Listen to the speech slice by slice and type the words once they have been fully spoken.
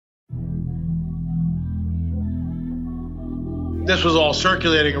this was all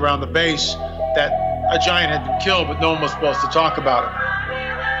circulating around the base, that a giant had been killed, but no one was supposed to talk about it.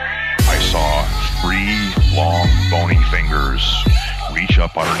 I saw 3 long, bony fingers reach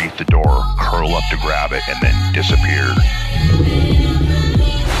up underneath the door, curl up to grab it, and then disappear.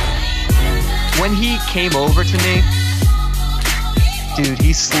 When he came over to me, dude,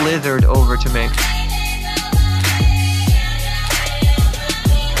 he slithered over to me.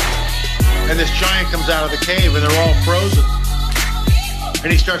 And this giant comes out of the cave, and they're all frozen.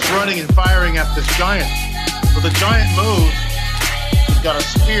 And he starts running and firing at this giant. Well, the giant moves. He's got a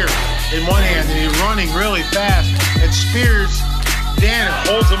spear in one hand, and he's running really fast and spears Dan and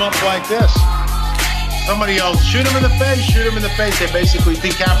holds him up like this. Somebody yells, shoot him in the face, shoot him in the face. They basically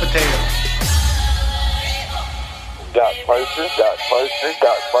decapitate him. Got closer.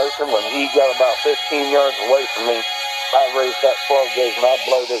 When he got about 15 yards away from me, I raised that 12 gauge and I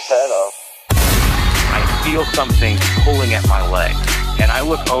blowed his head off. I feel something pulling at my leg, and I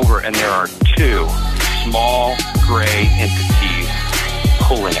look over and there are 2 small gray entities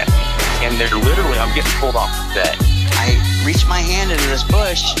pulling at me. And they're literally, I'm getting pulled off the bed. I reached my hand into this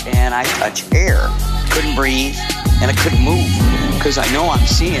bush and I touched air. Couldn't breathe and I couldn't move because I know I'm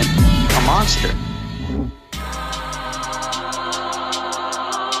seeing a monster.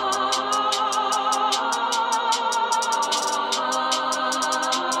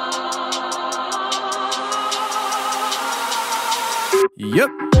 Yep.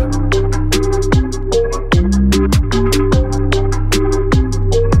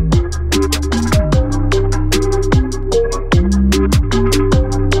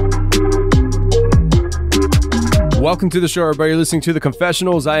 Welcome to the show, everybody. You're listening to The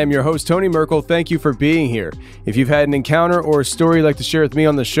Confessionals. I am your host, Tony Merkel. Thank you for being here. If you've had an encounter or a story you'd like to share with me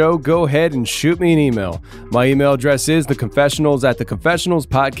on the show, go ahead and shoot me an email. My email address is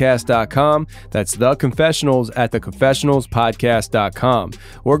theconfessionals@theconfessionalspodcast.com. That's theconfessionals@theconfessionalspodcast.com.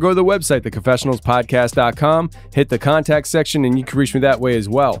 Or go to the website, theconfessionalspodcast.com, hit the contact section, and you can reach me that way as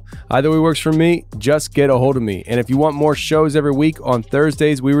well. Either way works for me. Just get a hold of me. And if you want more shows every week, on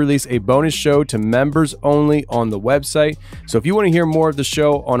Thursdays, we release a bonus show to members only on the website. So if you want to hear more of the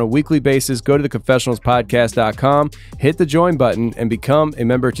show on a weekly basis, go to theconfessionalspodcast.com, hit the join button, and become a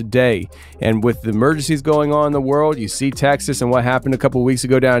member today. And with the emergencies going on in the world, you see Texas and what happened a couple weeks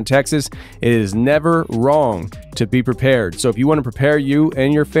ago down in Texas, it is never wrong to be prepared. So if you want to prepare you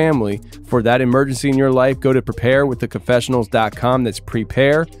and your family for that emergency in your life, go to preparewiththeconfessionals.com. That's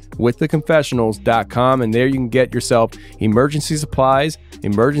preparewiththeconfessionals.com, and there you can get yourself emergency supplies,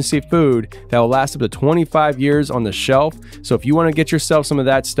 emergency food that will last up to 25 years on the shelf. So if you want to get yourself some of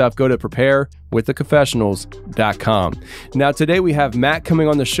that stuff, go to preparewiththeconfessionals.com. Now today we have Matt coming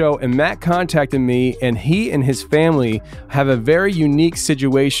on the show, and Matt contacted me, and he and his family have a very unique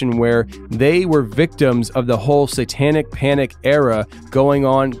situation where they were victims of the whole satanic panic era going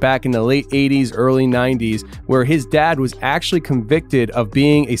on back in the late 80s, early 90s, where his dad was actually convicted of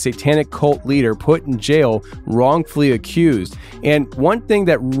being a satanic cult leader, put in jail, wrongfully accused. And one thing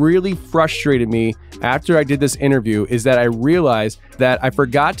that really frustrated me after I did this interview is that I realized that I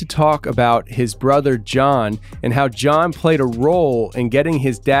forgot to talk about his brother John and how John played a role in getting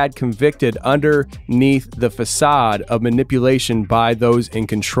his dad convicted underneath the facade of manipulation by those in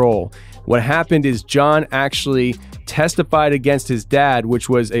control. What happened is John actually testified against his dad, which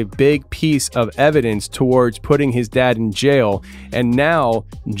was a big piece of evidence towards putting his dad in jail. And now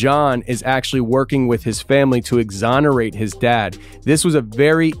John is actually working with his family to exonerate his dad. This was a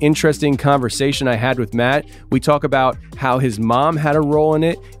very interesting conversation I had with Matt. We talk about how his mom had a role in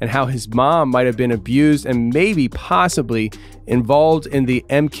it and how his mom might have been abused and maybe possibly involved in the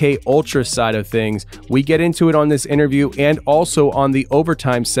MK Ultra side of things. We get into it on this interview and also on the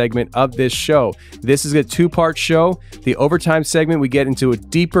overtime segment of this show. This is a 2-part show. The overtime segment, we get into a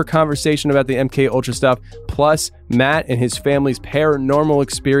deeper conversation about the MK Ultra stuff, plus Matt and his family's paranormal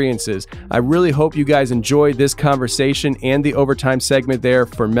experiences. I really hope you guys enjoyed this conversation and the overtime segment there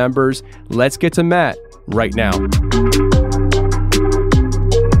for members. Let's get to Matt right now.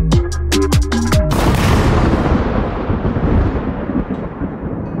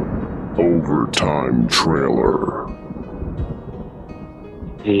 Overtime trailer.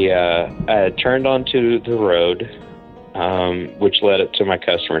 I had turned onto the road, which led up to my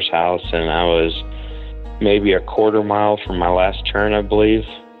customer's house, and I was maybe a quarter mile from my last turn, I believe.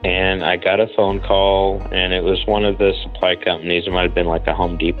 And I got a phone call, and it was one of the supply companies. It might have been like a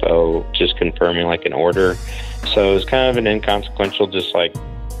Home Depot, just confirming like an order. So it was kind of an inconsequential, just like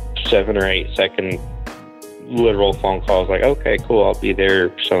 7 or 8 second literal phone call. I was like, okay, cool, I'll be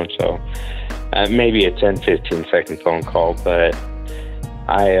there, so-and-so. Maybe a 10, 15 second phone call, but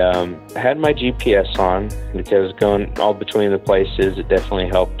I had my GPS on because going all between the places, it definitely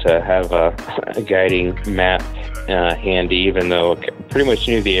helped to have a guiding map handy, even though I pretty much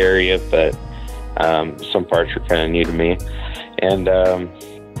knew the area, but some parts were kind of new to me. And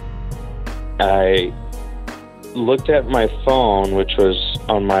I looked at my phone, which was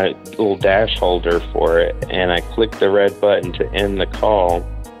on my little dash holder for it, and I clicked the red button to end the call.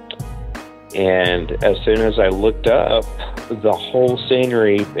 And as soon as I looked up, the whole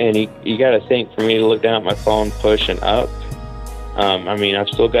scenery, and you got to think, for me to look down at my phone pushing up, I mean, I've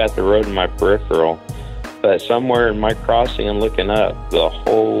still got the road in my peripheral, but somewhere in my crossing and looking up, the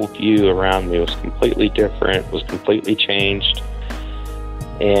whole view around me was completely different, was completely changed.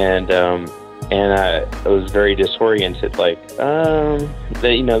 And I was very disoriented, like, this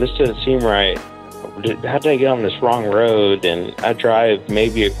doesn't seem right. How did I get on this wrong road? And I drive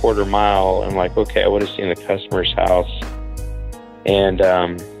maybe a quarter mile. I'm like, okay, I would have seen the customer's house. And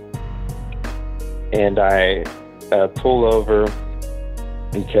I pull over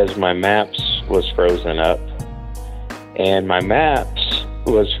because my maps was frozen up. And my maps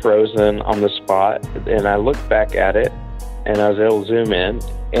was frozen on the spot. And I looked back at it, and I was able to zoom in.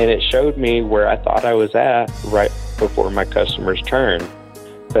 And it showed me where I thought I was at right before my customer's turn.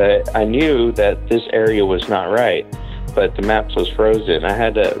 But I knew that this area was not right, but the maps was frozen. I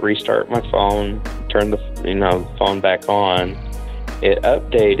had to restart my phone, turn the phone back on. It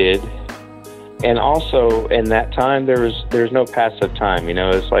updated, and also in that time there's no passive time.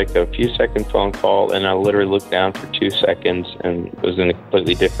 It's like a few second phone call, and I literally looked down for 2 seconds and was in a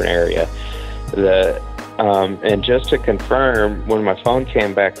completely different area. And just to confirm, when my phone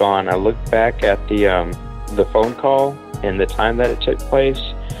came back on, I looked back at the phone call and the time that it took place.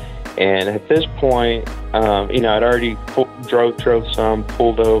 And at this point, I'd already drove some,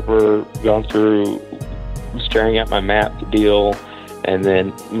 pulled over, gone through staring at my map deal, and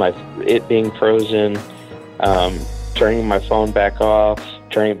then it being frozen, turning my phone back off,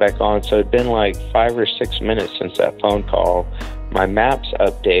 turning it back on. So it'd been like 5 or 6 minutes since that phone call. My maps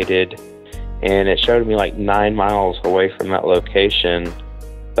updated, and it showed me like 9 miles away from that location,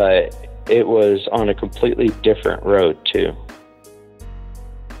 but it was on a completely different road too.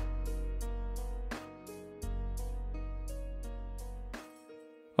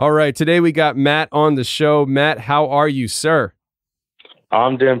 All right, today we got Matt on the show. Matt, how are you, sir?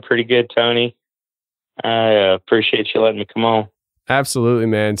 I'm doing pretty good, Tony. I appreciate you letting me come on. Absolutely,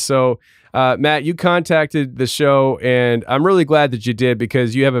 man. So, Matt, you contacted the show, and I'm really glad that you did,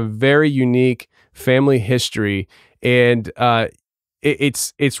 because you have a very unique family history, and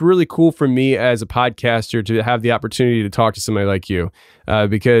it's really cool for me as a podcaster to have the opportunity to talk to somebody like you,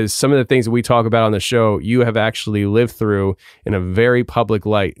 because some of the things that we talk about on the show, you have actually lived through in a very public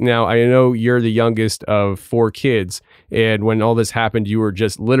light. Now, I know you're the youngest of 4 kids, and when all this happened, you were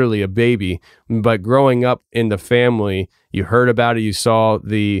just literally a baby. But growing up in the family, you heard about it, you saw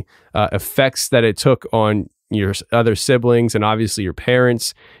the effects that it took on your other siblings and obviously your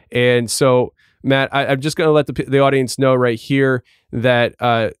parents. And so, Matt, I'm just going to let the audience know right here that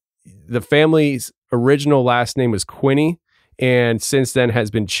the family's original last name was Quinney, and since then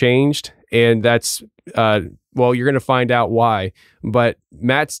has been changed. And that's, well, you're going to find out why. But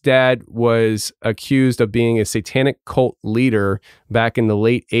Matt's dad was accused of being a satanic cult leader back in the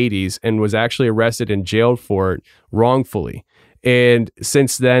late 80s and was actually arrested and jailed for it wrongfully. And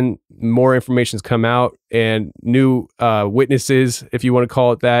since then, more information's come out, and new witnesses, if you want to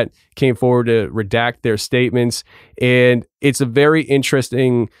call it that, came forward to redact their statements. And it's a very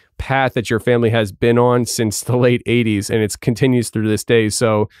interesting path that your family has been on since the late 80s, and it continues through this day.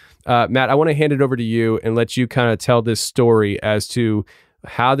 So, Matt, I want to hand it over to you and let you kind of tell this story as to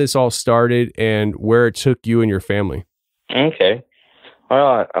how this all started and where it took you and your family. Okay.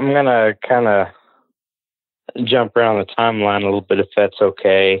 Well, I'm going to kind of jump around the timeline a little bit, if that's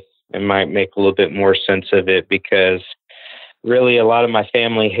okay. It might make a little bit more sense of it, because really a lot of my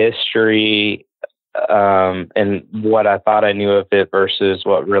family history and what I thought I knew of it versus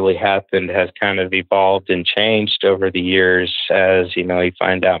what really happened has kind of evolved and changed over the years as, you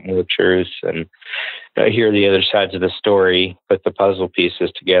find out more truths and hear the other sides of the story, put the puzzle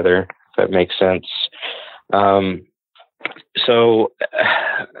pieces together, if that makes sense. So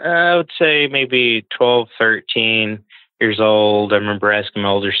I would say maybe 12, 13 years old. I remember asking my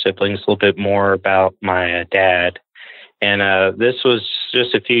older siblings a little bit more about my dad. And this was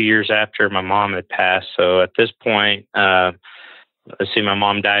just a few years after my mom had passed. So at this point, my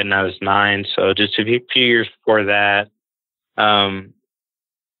mom died when I was 9. So just a few years before that.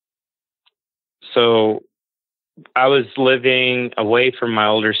 So I was living away from my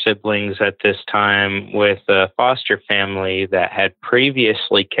older siblings at this time with a foster family that had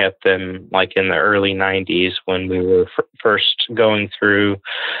previously kept them, like in the early 90s when we were first going through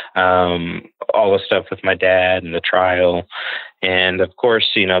all the stuff with my dad and the trial. And of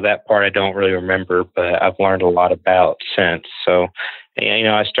course, that part I don't really remember, but I've learned a lot about since. So,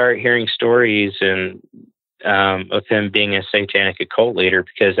 I start hearing stories and of him being a satanic occult leader,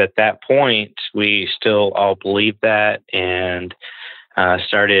 because at that point we still all believed that, and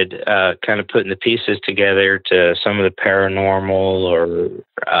started kind of putting the pieces together to some of the paranormal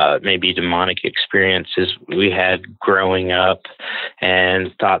or maybe demonic experiences we had growing up,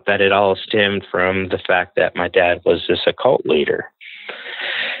 and thought that it all stemmed from the fact that my dad was this occult leader.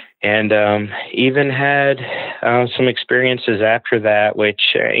 And even had some experiences after that,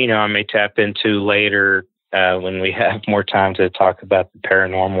 which, I may tap into later when we have more time to talk about the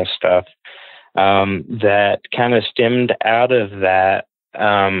paranormal stuff, that kind of stemmed out of that,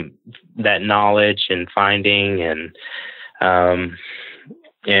 that knowledge and finding and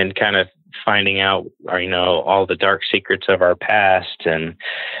kind of finding out, all the dark secrets of our past, and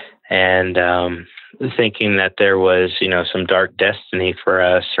thinking that there was, some dark destiny for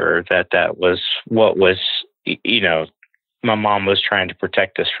us, or that was what was, my mom was trying to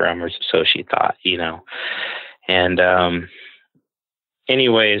protect us from, or so she thought, And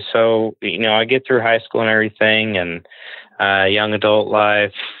anyway, so, I get through high school and everything, and young adult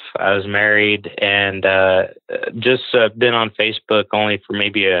life. I was married, and just been on Facebook only for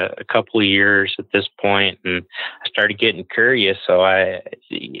maybe a couple of years at this point, and I started getting curious. So I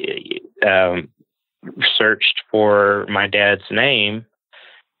searched for my dad's name,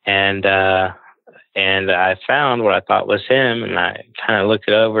 and I found what I thought was him, and I kind of looked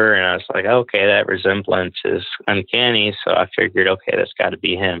it over, and I was like, okay, that resemblance is uncanny. So I figured, okay, that's got to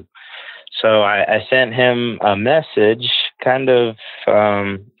be him. So I sent him a message, kind of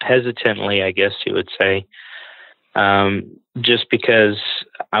hesitantly, I guess you would say, just because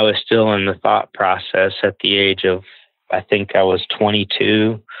I was still in the thought process at the age of, I think I was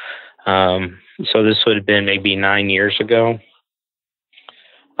 22. So this would have been maybe 9 years ago.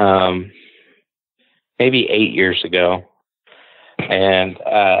 Maybe 8 years ago. And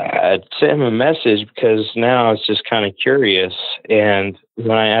I sent him a message because now I was just kind of curious. And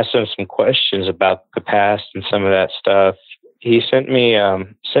when I asked him some questions about the past and some of that stuff, he sent me a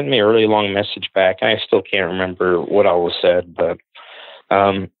really long message back. And I still can't remember what all was said, but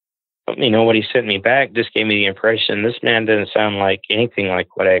what he sent me back just gave me the impression this man didn't sound like anything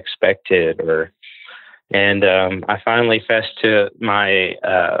like what I expected, And I finally fessed to my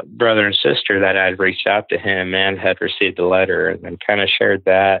brother and sister that I'd reached out to him and had received a letter, and then kind of shared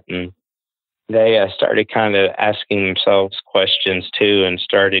that. And they started kind of asking themselves questions too, and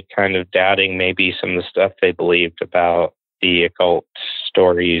started kind of doubting maybe some of the stuff they believed about the occult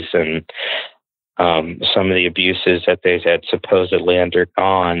stories and some of the abuses that they had supposedly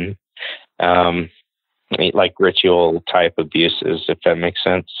undergone, like ritual type abuses, if that makes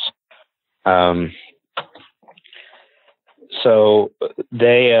sense. So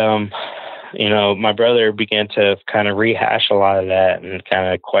they, my brother began to kind of rehash a lot of that and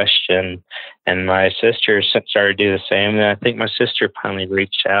kind of question, and my sister started to do the same. And I think my sister finally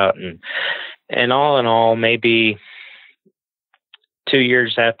reached out, and all in all, maybe 2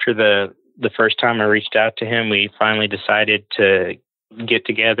 years after the first time I reached out to him, we finally decided to get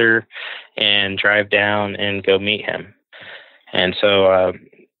together and drive down and go meet him. And so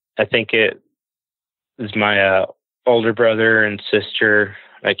I think it was my older brother and sister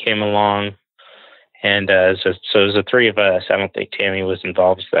that came along, and so it was the three of us. I don't think Tammy was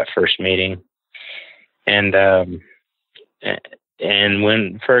involved with that first meeting. And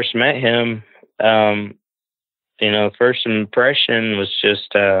when first met him, first impression was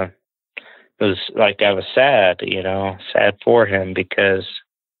just it was like I was sad, sad for him, because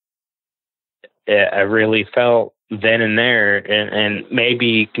I really felt then and there, and maybe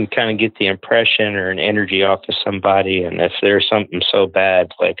you can kind of get the impression or an energy off of somebody, and if there's something so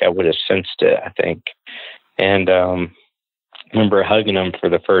bad, like I would have sensed it, I think. And remember hugging him for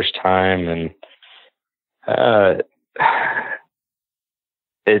the first time, and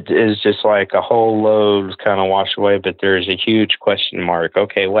it is just like a whole load was kind of washed away, but there's a huge question mark.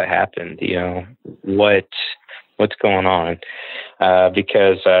 Okay, what happened? What's going on?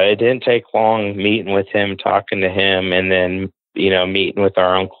 Because it didn't take long meeting with him, talking to him, and then, meeting with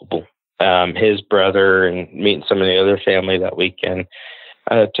our uncle, his brother, and meeting some of the other family that weekend,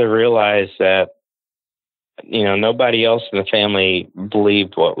 to realize that nobody else in the family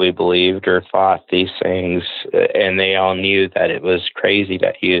believed what we believed or thought these things. And they all knew that it was crazy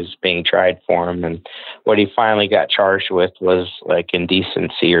that he was being tried for them. And what he finally got charged with was like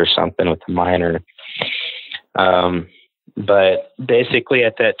indecency or something with a minor. But basically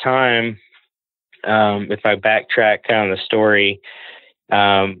at that time, if I backtrack kind of the story,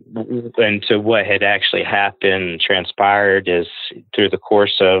 and to what had actually happened, transpired is through the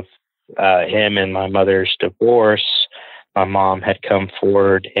course of him and my mother's divorce, my mom had come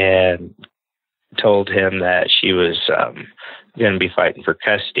forward and told him that she was going to be fighting for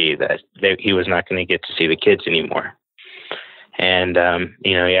custody, that he was not going to get to see the kids anymore. And,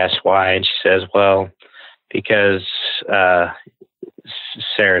 he asked why, and she says, well, because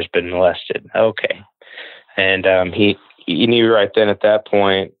Sarah's been molested. Okay. And he knew right then at that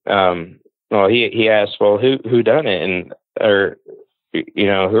point, he asked, well, who done it? And, or,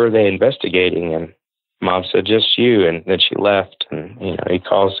 who are they investigating? And Mom said, just you. And then she left, and, he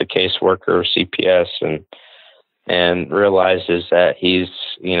calls the caseworker or CPS and realizes that he's,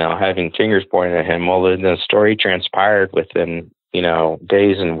 having fingers pointed at him. Well, the story transpired within,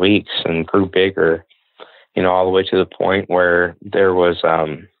 days and weeks and grew bigger, all the way to the point where there was,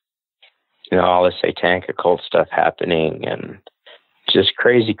 all the satanic occult stuff happening and just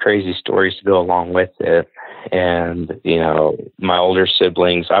crazy, crazy stories to go along with it. And, my older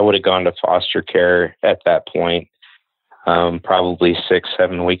siblings, I would have gone to foster care at that point, probably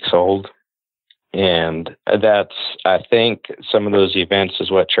 6-7 weeks old. And I think some of those events is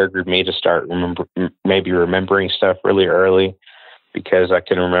what triggered me to start remembering stuff really early, because I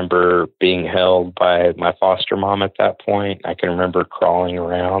can remember being held by my foster mom at that point. I can remember crawling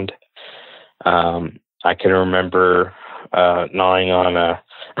around. I can remember gnawing on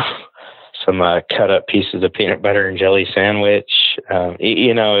some cut up pieces of peanut butter and jelly sandwich. And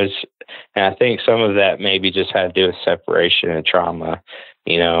I think some of that maybe just had to do with separation and trauma,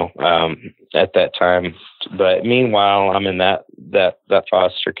 at that time. But meanwhile, I'm in that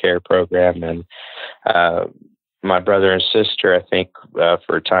foster care program, and my brother and sister, I think,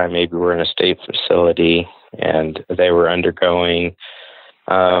 for a time, maybe were in a state facility, and they were undergoing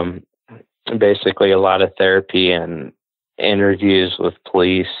basically a lot of therapy and interviews with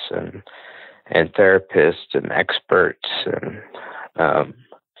police and therapists and experts,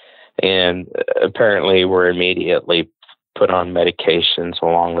 and apparently were immediately put on medications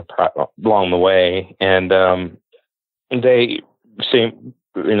along the way. And they seem,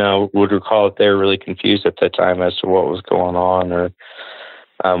 would recall that they were really confused at the time as to what was going on, or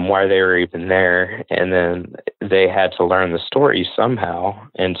why they were even there. And then they had to learn the story somehow.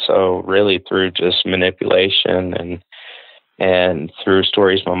 And so really through just manipulation and through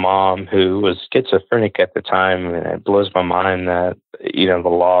stories, my mom, who was schizophrenic at the time, and it blows my mind that, the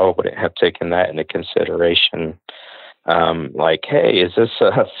law wouldn't have taken that into consideration. Like, hey, is this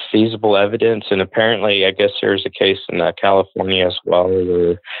feasible evidence? And apparently, I guess there's a case in California as well,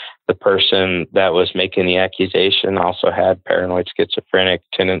 where the person that was making the accusation also had paranoid schizophrenic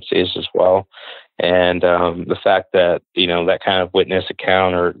tendencies as well. And the fact that, that kind of witness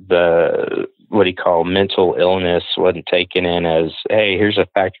account, or the, what he called mental illness, wasn't taken in as, hey, here's a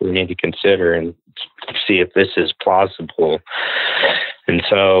factor we need to consider and see if this is plausible. And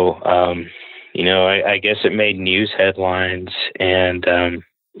so, I guess it made news headlines, and,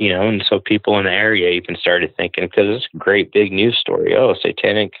 and so people in the area even started thinking, because it's a great big news story. Oh,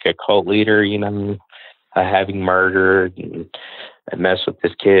 satanic occult leader, having murdered and messed with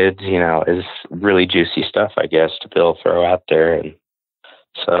his kids, is really juicy stuff, I guess, to be able to throw out there. And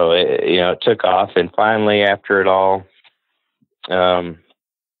so, it took off. And finally, after it all,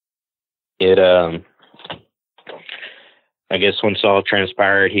 I guess once all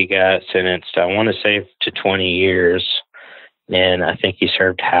transpired, he got sentenced, I want to say, to 20 years. And I think he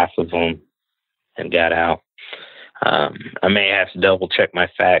served half of them and got out. I may have to double check my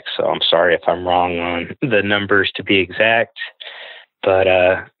facts, so I'm sorry if I'm wrong on the numbers to be exact. But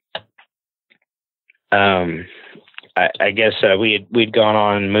I guess we'd gone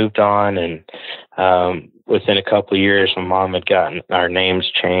on and moved on, and within a couple of years, my mom had gotten our names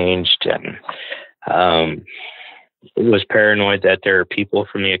changed, and was paranoid that there were people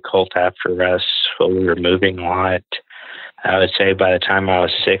from the occult after us while we were moving a lot. I would say by the time I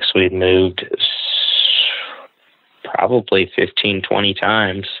was 6, we'd moved probably 15, 20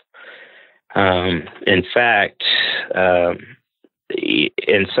 times. In fact, and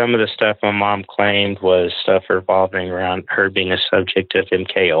some of the stuff my mom claimed was stuff revolving around her being a subject of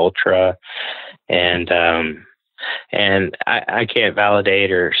MK Ultra, and And I can't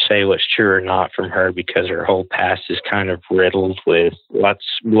validate or say what's true or not from her because her whole past is kind of riddled with a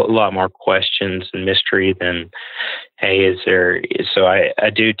lot more questions and mystery than, hey, is there? So I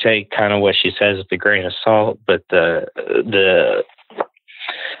do take kind of what she says with a grain of salt, but the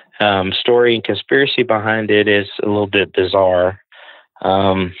story and conspiracy behind it is a little bit bizarre.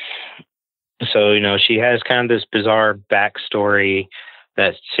 So, she has kind of this bizarre backstory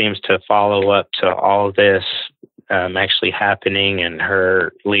that seems to follow up to all of this actually happening, and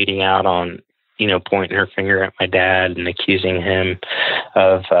her leading out on, pointing her finger at my dad and accusing him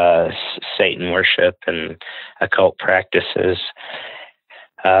of Satan worship and occult practices.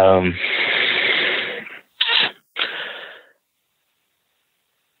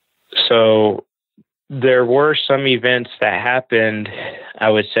 So there were some events that happened, I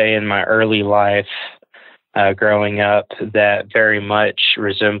would say, in my early life, growing up, that very much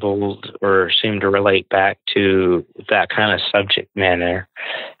resembled or seemed to relate back to that kind of subject matter.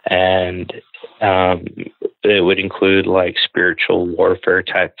 And it would include like spiritual warfare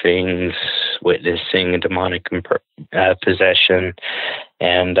type things, witnessing demonic possession,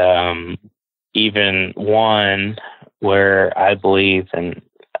 and even one where I believe, and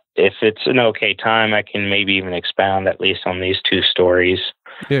if it's an okay time, I can maybe even expound at least on these two stories.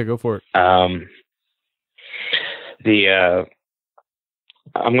 Yeah, go for it. I'm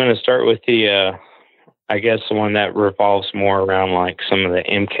going to start with the one that revolves more around like some of the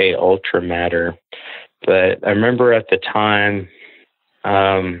MK Ultra matter. But I remember at the time,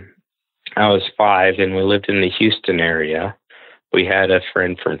 I was 5 and we lived in the Houston area. We had a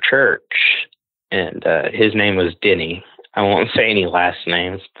friend from church, and his name was Denny. I won't say any last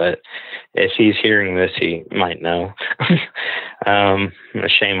names, but if he's hearing this, he might know.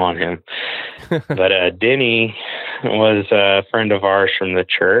 Shame on him. But Denny was a friend of ours from the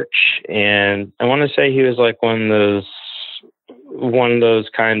church, and I want to say he was like one of those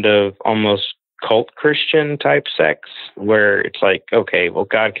kind of almost cult Christian type sects where it's like, okay, well,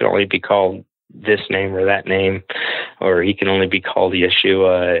 God can only be called this name or that name, or he can only be called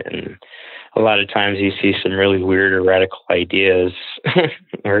Yeshua. And a lot of times you see some really weird or radical ideas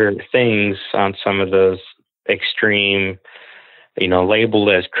or things on some of those extreme, labeled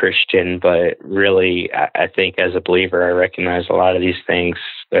as Christian, but really, I think as a believer, I recognize a lot of these things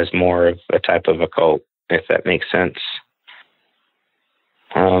as more of a type of a cult, if that makes sense.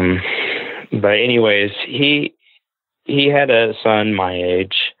 But anyways, he had a son my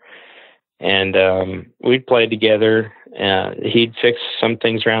age, and we'd play together. He'd fix some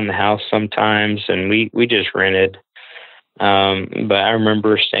things around the house sometimes, and we just rented. But I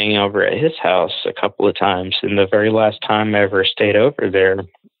remember staying over at his house a couple of times, and the very last time I ever stayed over there,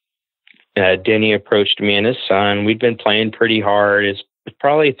 Denny approached me and his son. We'd been playing pretty hard. It's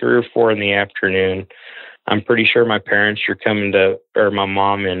probably 3 or 4 in the afternoon. I'm pretty sure my parents were coming or my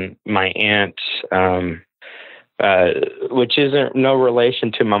mom and my aunt, which isn't no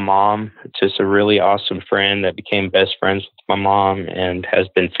relation to my mom. It's just a really awesome friend that became best friends with my mom and has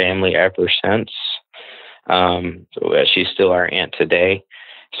been family ever since. She's still our aunt today.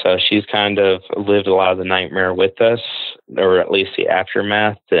 So she's kind of lived a lot of the nightmare with us, or at least the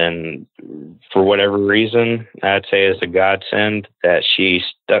aftermath. And for whatever reason, I'd say it's a godsend that she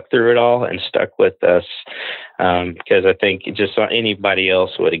stuck through it all and stuck with us. Because I think just anybody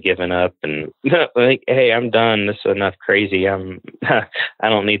else would have given up and like, hey, I'm done. This is enough crazy. I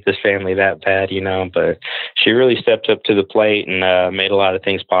don't need this family that bad, but she really stepped up to the plate and made a lot of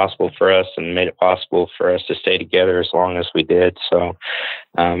things possible for us and made it possible for us to stay together as long as we did. So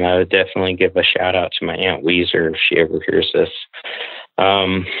I would definitely give a shout out to my Aunt Weezer if she ever hears this.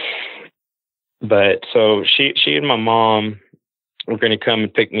 But so she and my mom were going to come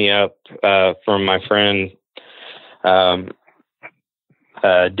and pick me up from my friend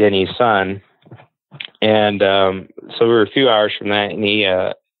Denny's son. And so we were a few hours from that, and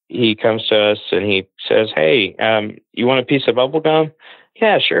he comes to us and he says, hey, you want a piece of bubble gum?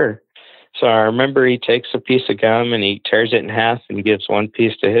 Yeah, sure. So I remember he takes a piece of gum and he tears it in half and gives one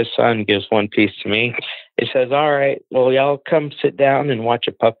piece to his son, gives one piece to me. He says, all right, well, y'all come sit down and watch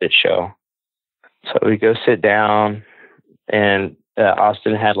a puppet show. So we go sit down, and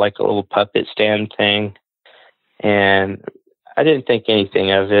Austin had like a little puppet stand thing. And I didn't think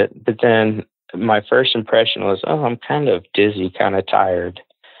anything of it. But then my first impression was, oh, I'm kind of dizzy, kind of tired.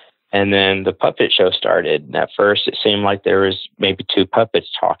 And then the puppet show started. And at first it seemed like there was maybe 2 puppets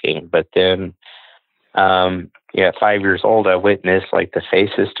talking. But then, 5 years old, I witnessed like the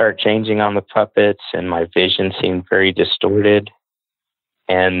faces start changing on the puppets, and my vision seemed very distorted.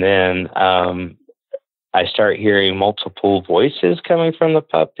 And then I start hearing multiple voices coming from the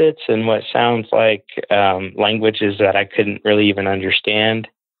puppets and what sounds like languages that I couldn't really even understand.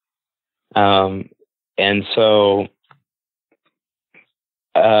 And so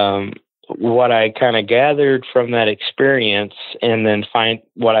what I kind of gathered from that experience, and then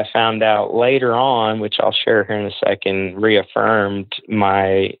what I found out later on, which I'll share here in a second, reaffirmed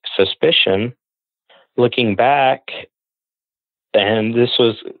my suspicion. Looking back, and this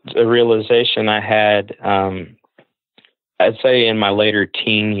was a realization I had, I'd say in my later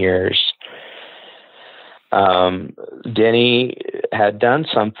teen years. Denny had done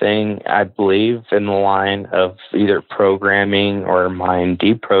something, I believe, in the line of either programming or mind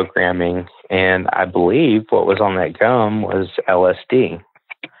deprogramming. And I believe what was on that gum was LSD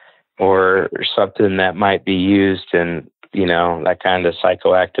or something that might be used in, that kind of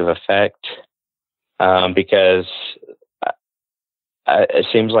psychoactive effect. Because it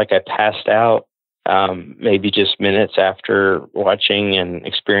seems like I passed out maybe just minutes after watching and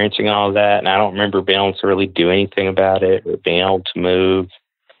experiencing all of that. And I don't remember being able to really do anything about it or being able to move.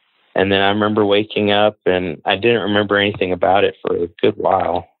 And then I remember waking up and I didn't remember anything about it for a good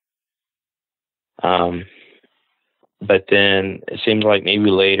while. But then it seems like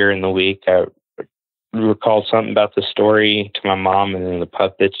maybe later in the week, I recalled something about the story to my mom and then the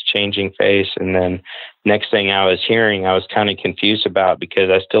puppets changing face. And then next thing I was hearing, I was kind of confused about because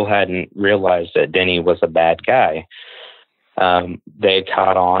I still hadn't realized that Denny was a bad guy. They had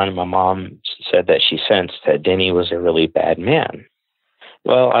caught on. My mom said that she sensed that Denny was a really bad man.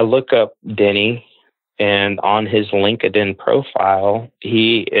 Well, I look up Denny, and on his LinkedIn profile,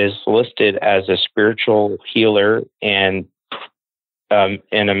 he is listed as a spiritual healer and a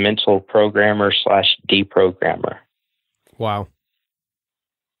mental programmer / deprogrammer. Wow.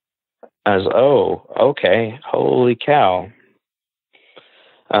 I was, okay, holy cow.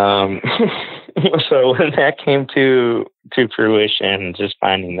 So when that came to fruition, just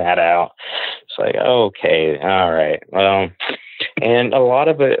finding that out, it's like, okay, all right, well, and a lot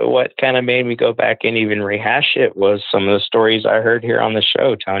of it, what kind of made me go back and even rehash it was some of the stories I heard here on the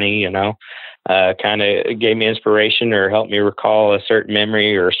show, Tony, kind of gave me inspiration or helped me recall a certain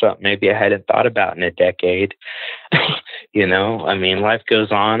memory or something maybe I hadn't thought about in a decade. Life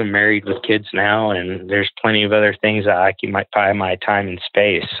goes on. I'm married with kids now, and there's plenty of other things that occupy my time and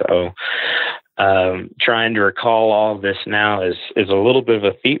space. So trying to recall all of this now is a little bit of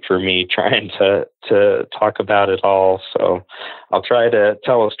a feat for me, trying to talk about it all. So I'll try to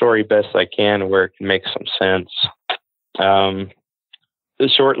tell a story best I can where it can make some sense.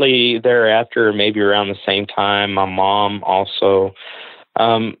 Shortly thereafter, maybe around the same time, my mom also,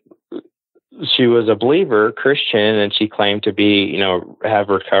 she was a believer, Christian, and she claimed to be, have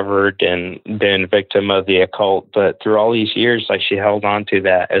recovered and been a victim of the occult. But through all these years, she held on to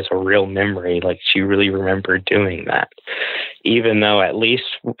that as a real memory. She really remembered doing that, even though at least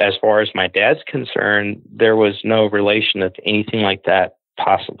as far as my dad's concerned, there was no relation of anything like that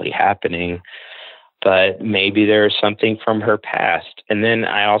possibly happening. But maybe there is something from her past. And then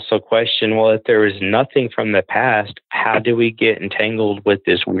I also question, well, if there was nothing from the past, how do we get entangled with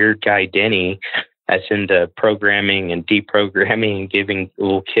this weird guy, Denny, that's into programming and deprogramming and giving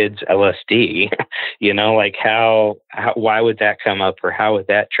little kids LSD? Why would that come up, or how would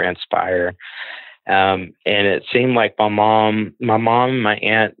that transpire? And it seemed like my mom and my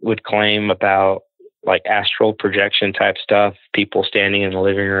aunt would claim about astral projection type stuff, people standing in the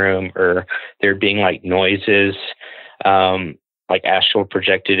living room, or there being noises, astral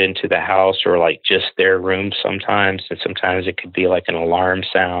projected into the house, or just their room sometimes. And sometimes it could be an alarm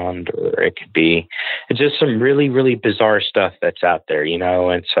sound, or it could be just some really, really bizarre stuff that's out there,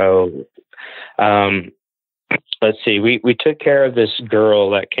 And so, let's see, we took care of this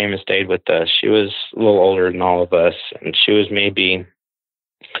girl that came and stayed with us. She was a little older than all of us, and she was maybe,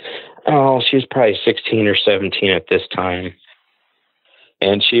 she was probably 16 or 17 at this time.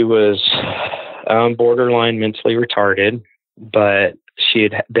 And she was borderline mentally retarded, but she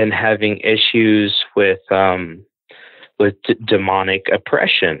had been having issues with demonic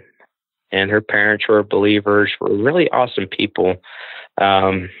oppression. And her parents were believers, were really awesome people.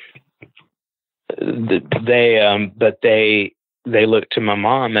 They looked to my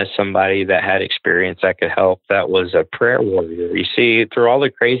mom as somebody that had experience that could help, that was a prayer warrior. You see, through all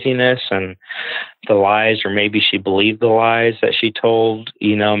the craziness and the lies, or maybe she believed the lies that she told,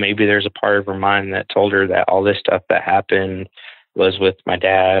 maybe there's a part of her mind that told her that all this stuff that happened was with my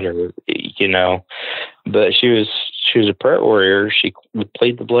dad, or, but she was a prayer warrior. She would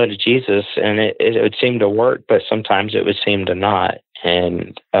plead the blood of Jesus, and it would seem to work, but sometimes it would seem to not.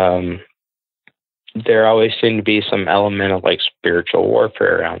 And, there always seemed to be some element of spiritual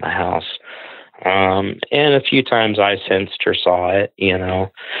warfare around the house. And a few times I sensed or saw it, you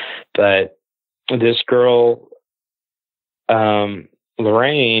know. But this girl,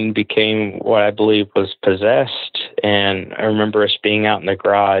 Lorraine, became what I believe was possessed. And I remember us being out in the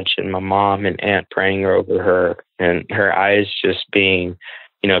garage and my mom and aunt praying over her, and her eyes just being,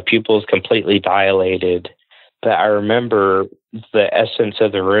 you know, pupils completely dilated. But I remember the essence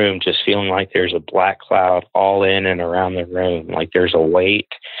of the room just feeling like there's a black cloud all in and around the room. Like there's a weight,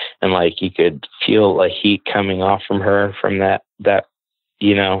 and like you could feel a heat coming off from her from that,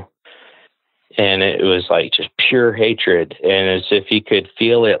 you know, and it was like just pure hatred. And as if you could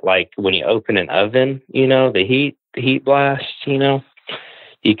feel it, like when you open an oven, you know, the heat blast, you know,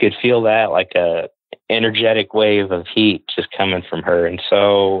 you could feel that, like a energetic wave of heat just coming from her. And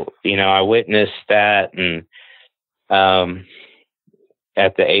so, you know, I witnessed that, and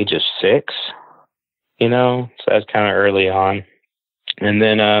at the age of 6, you know, so that's kind of early on. And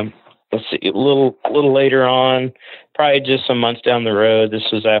then, let's see, a little later on, probably just some months down the road, this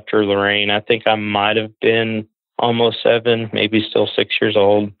was after Lorraine. I think I might have been almost 7, maybe still 6 years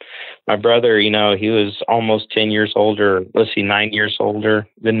old. My brother, you know, he was almost 10 years older, 9 years older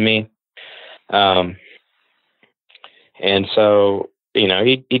than me. And so, you know,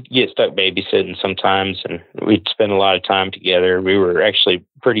 he'd get stuck babysitting sometimes, and we'd spend a lot of time together. We were actually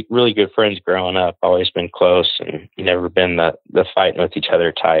really good friends growing up, always been close, and never been the fighting with each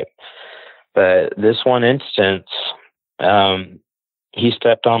other type. But this one instance, he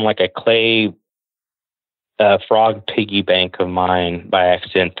stepped on like a clay frog piggy bank of mine by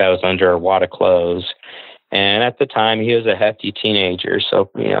accident that was under a wad of clothes. And at the time, he was a hefty teenager, so,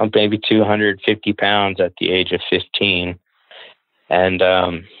 you know, maybe 250 pounds at the age of 15. And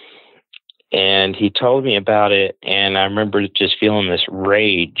he told me about it, and I remember just feeling this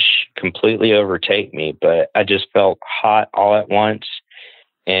rage completely overtake me, but I just felt hot all at once.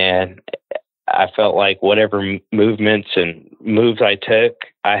 And I felt like whatever movements and moves I took,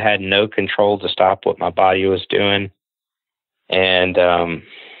 I had no control to stop what my body was doing. And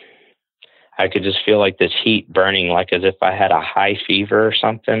I could just feel like this heat burning, like as if I had a high fever or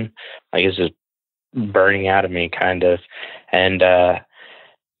something, like it's just burning out of me kind of. And I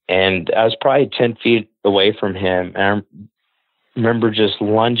was probably 10 feet away from him. And I remember just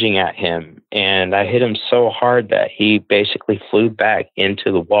lunging at him, and I hit him so hard that he basically flew back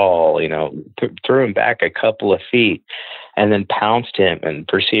into the wall, you know, threw him back a couple of feet, and then pounced him and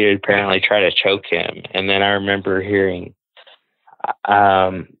proceeded to apparently try to choke him. And then I remember hearing,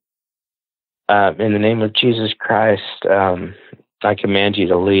 in the name of Jesus Christ, I command you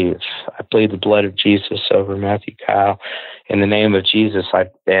to leave. I plead the blood of Jesus over Matthew Kyle. In the name of Jesus, I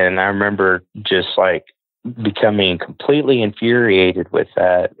remember just like becoming completely infuriated with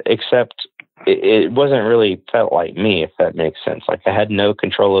that, except it wasn't really felt like me, if that makes sense. Like I had no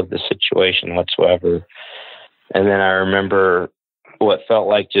control of the situation whatsoever. And then I remember what felt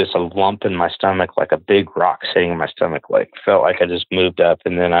like just a lump in my stomach, like a big rock sitting in my stomach, like felt like I just moved up.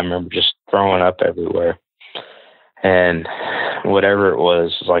 And then I remember just throwing up everywhere. And whatever it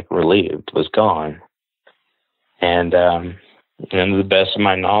was like relieved, was gone. And to the best of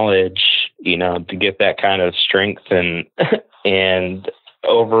my knowledge, you know, to get that kind of strength and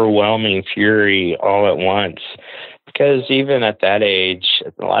overwhelming fury all at once, because even at that age,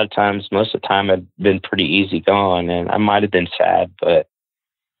 a lot of times, most of the time, I'd been pretty easy going, and I might have been sad, but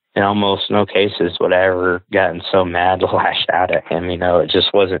in almost no cases would I ever gotten so mad to lash out at him. You know, it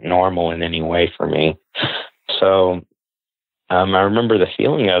just wasn't normal in any way for me. So I remember the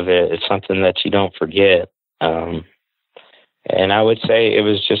feeling of it. It's something that you don't forget. And I would say it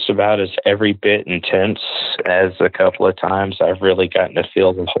was just about as every bit intense as a couple of times I've really gotten to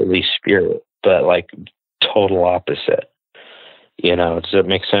feel the Holy Spirit, but like total opposite. You know, does that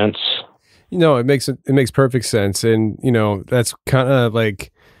make sense? You know, it makes perfect sense. And, you know, that's kind of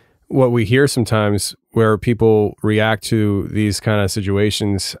like what we hear sometimes where people react to these kind of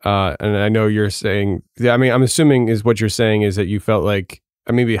situations. And I know you're saying, I mean, I'm assuming is what you're saying is that you felt like,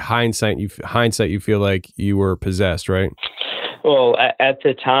 maybe hindsight, you feel like you were possessed, right? Well, at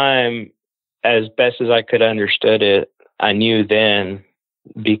the time, as best as I could understood it, I knew then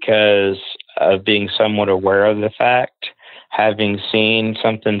because of being somewhat aware of the fact, having seen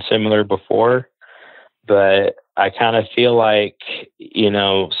something similar before. But I kind of feel like, you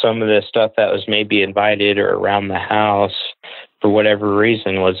know, some of the stuff that was maybe invited or around the house, for whatever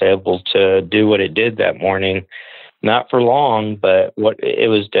reason, was able to do what it did that morning. Not for long, but it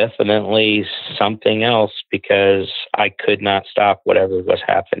was definitely something else, because I could not stop whatever was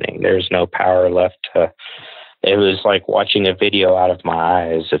happening. There's no power left it was like watching a video out of my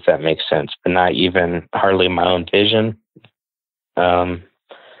eyes, if that makes sense, but not even hardly my own vision. I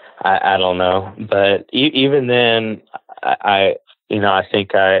I don't know. But even then, I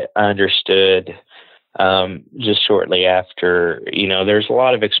think I understood just shortly after, there's a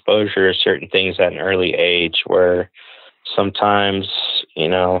lot of exposure to certain things at an early age where sometimes,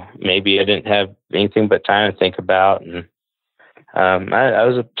 maybe I didn't have anything but time to think about. And I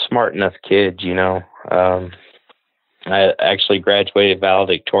was a smart enough kid, I actually graduated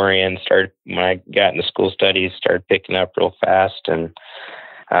valedictorian, when I got into school studies, started picking up real fast. And,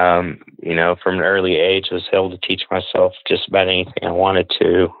 from an early age, I was able to teach myself just about anything I wanted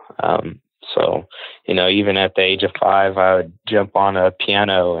to. So, even at the age of 5, I would jump on a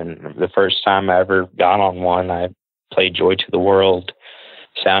piano, and the first time I ever got on one, I played Joy to the World,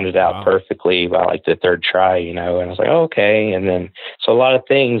 sounded out perfectly by like the third try, and I was like, oh, okay. And then, so a lot of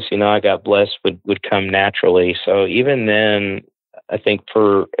things, I got blessed would come naturally. So even then, I think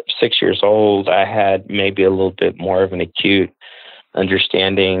for 6 years old, I had maybe a little bit more of an acute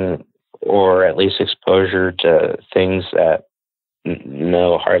understanding, or at least exposure to things that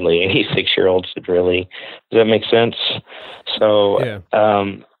hardly any 6-year-olds would really. Does that make sense? So, yeah.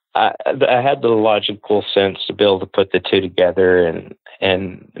 I had the logical sense to be able to put the two together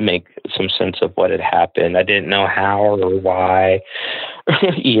and make some sense of what had happened. I didn't know how or why.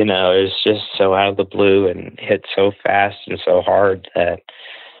 It was just so out of the blue and hit so fast and so hard that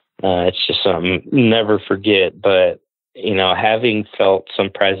it's just something I'll never forget. But, having felt some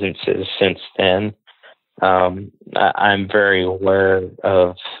presences since then, I'm very aware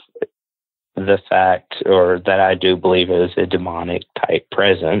of the fact, or that I do believe it is a demonic type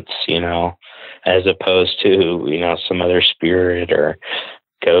presence, as opposed to, some other spirit or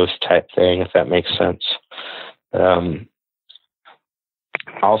ghost type thing, if that makes sense.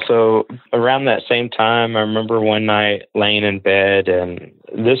 Also, around that same time, I remember one night laying in bed, and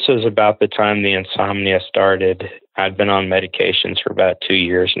this was about the time the insomnia started. I'd been on medications for about 2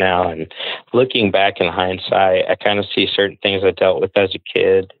 years now, and looking back in hindsight, I kind of see certain things I dealt with as a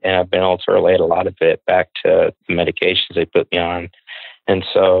kid, and I've been able to relate a lot of it back to the medications they put me on. And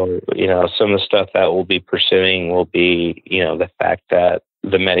so, some of the stuff that we'll be pursuing will be, the fact that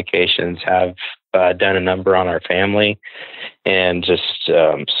the medications have done a number on our family, and just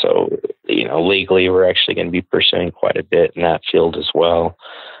legally, we're actually going to be pursuing quite a bit in that field as well.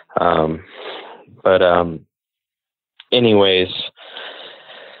 Anyways,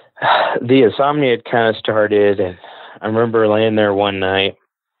 the insomnia had kind of started, and I remember laying there one night,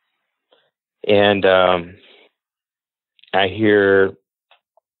 and I hear,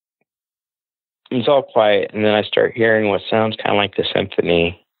 it's all quiet, and then I start hearing what sounds kind of like the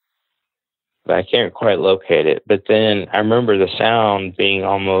symphony, but I can't quite locate it. But then I remember the sound being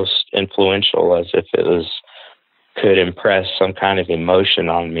almost influential, as if it could impress some kind of emotion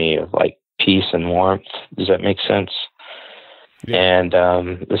on me of like peace and warmth. Does that make sense? Yeah. And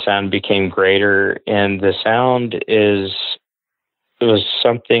the sound became greater, and the sound it was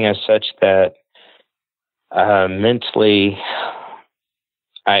something as such that mentally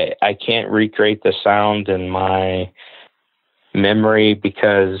I can't recreate the sound in my memory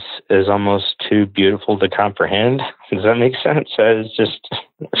because it's almost too beautiful to comprehend. Does that make sense? It's just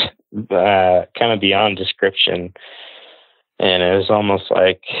kind of beyond description. And it was almost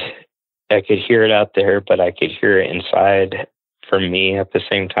like I could hear it out there, but I could hear it inside for me at the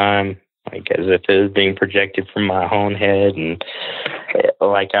same time, like as if it was being projected from my own head, and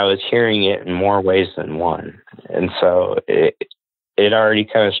like I was hearing it in more ways than one. And so it already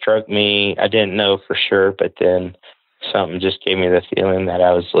kind of struck me. I didn't know for sure, but then something just gave me the feeling that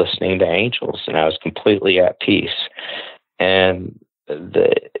I was listening to angels, and I was completely at peace. And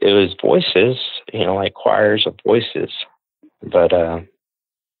it was voices, like choirs of voices. But I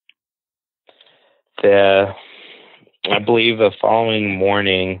believe the following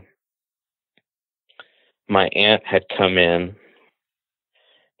morning, my aunt had come in,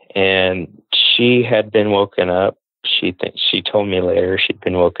 and she had been woken up. She told me later she'd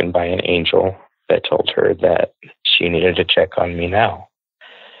been woken by an angel that told her that she needed to check on me now.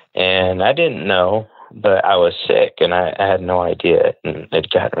 And I didn't know, but I was sick, and I had no idea. And it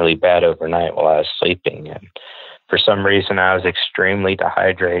got really bad overnight while I was sleeping. And for some reason, I was extremely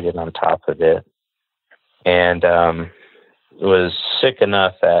dehydrated on top of it. And was sick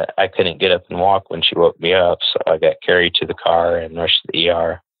enough that I couldn't get up and walk when she woke me up. So I got carried to the car and rushed to the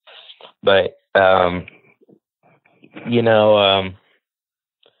ER. But,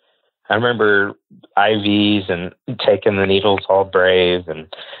 I remember IVs and taking the needles all brave and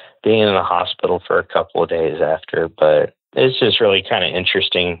being in the hospital for a couple of days after. But it's just really kind of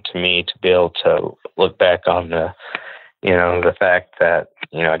interesting to me to be able to look back on the the fact that,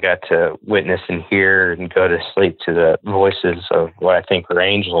 I got to witness and hear and go to sleep to the voices of what I think were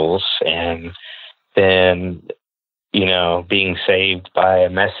angels, and then, being saved by a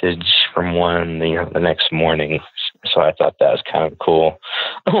message from one, the next morning. So I thought that was kind of cool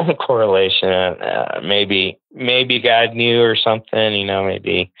correlation. Maybe God knew or something,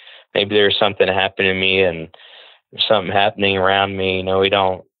 maybe there's something happening to me and there's something happening around me.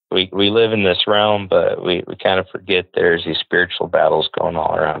 We live in this realm, but we kind of forget there's these spiritual battles going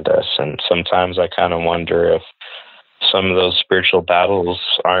all around us. And sometimes I kind of wonder if some of those spiritual battles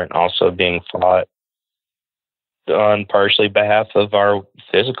aren't also being fought on partially behalf of our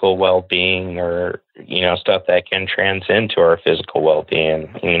physical well-being, or, stuff that can transcend to our physical well-being.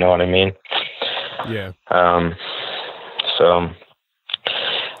 You know what I mean? Yeah. So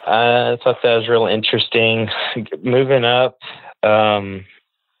I thought that was real interesting. Moving up, I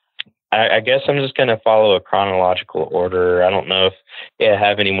guess I'm just going to follow a chronological order. I don't know if you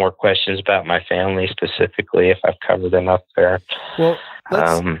have any more questions about my family specifically, if I've covered enough there. Well,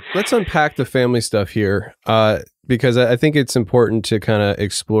 let's unpack the family stuff here, because I think it's important to kind of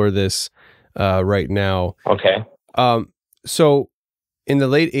explore this right now. Okay. So in the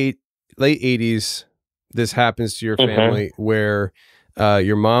late 80s, this happens to your family where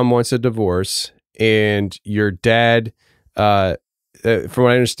your mom wants a divorce, and your dad, from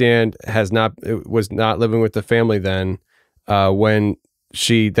what I understand, was not living with the family then, when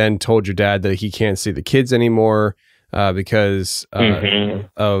she then told your dad that he can't see the kids anymore because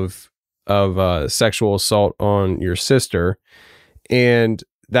of sexual assault on your sister. And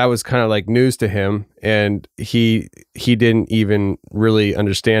that was kind of like news to him, and he didn't even really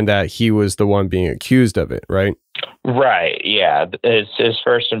understand that he was the one being accused of it, right? Right, yeah. It's his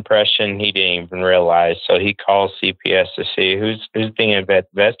first impression. He didn't even realize. So he calls CPS to see who's being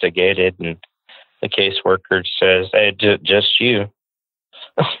investigated, and the caseworker says, "Hey, just you."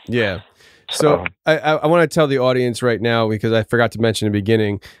 Yeah. So I want to tell the audience right now, because I forgot to mention in the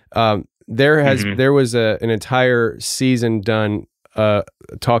beginning, there was an entire season done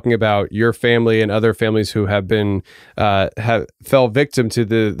talking about your family and other families who have been fell victim to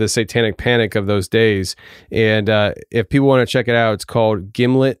the satanic panic of those days. And if people want to check it out, it's called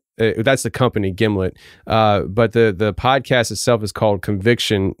Gimlet. That's the company, Gimlet. But the podcast itself is called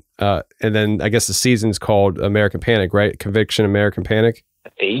Conviction. And then I guess the season's called American Panic, right? Conviction, American Panic.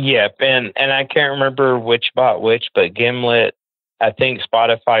 Yep. And I can't remember which bought which, but Gimlet, I think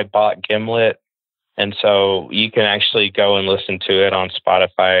Spotify bought Gimlet. And so you can actually go and listen to it on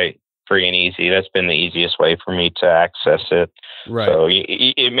Spotify free and easy. That's been the easiest way for me to access it. Right. So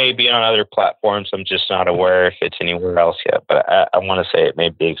it may be on other platforms. I'm just not aware if it's anywhere else yet. But I want to say it may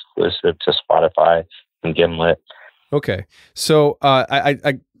be exclusive to Spotify and Gimlet. Okay. So I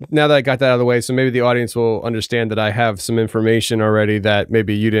now that I got that out of the way, so maybe the audience will understand that I have some information already that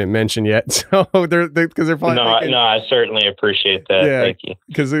maybe you didn't mention yet. So they're probably thinking, I certainly appreciate that. Yeah, thank you.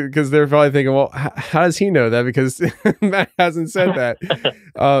 Because they're probably thinking, well, how does he know that? Because Matt hasn't said that.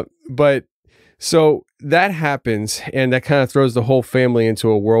 But so that happens, and that kind of throws the whole family into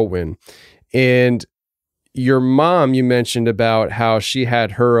a whirlwind. And your mom, you mentioned about how she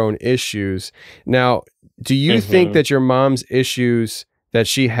had her own issues. Now, do you think that your mom's issues that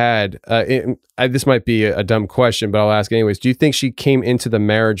she had, this might be a dumb question, but I'll ask anyways. Do you think she came into the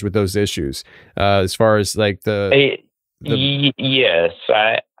marriage with those issues, as far as like Yes,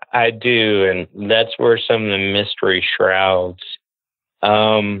 I do. And that's where some of the mystery shrouds,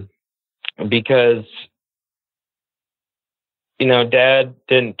 because, Dad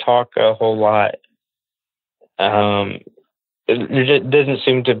didn't talk a whole lot. There doesn't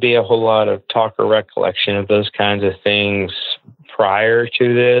seem to be a whole lot of talk or recollection of those kinds of things prior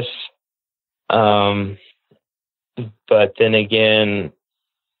to this. But then again,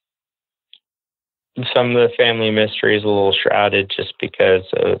 some of the family mystery is a little shrouded just because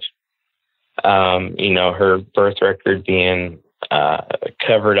of, her birth record being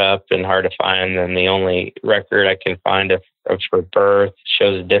covered up and hard to find. And the only record I can find of her birth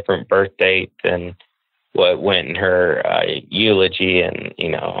shows a different birth date than what went in her eulogy and,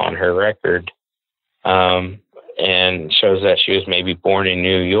 on her record, and shows that she was maybe born in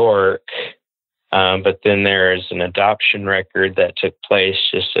New York. But then there's an adoption record that took place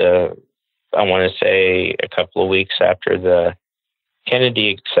just, I want to say, a couple of weeks after the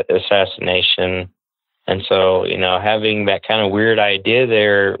Kennedy assassination. And so, having that kind of weird idea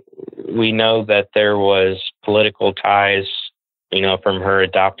there, we know that there was political ties, from her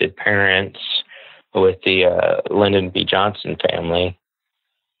adopted parents with the Lyndon B. Johnson family.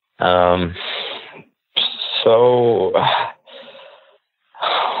 So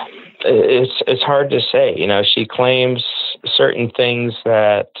it's hard to say. You know, she claims certain things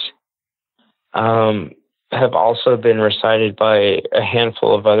that have also been recited by a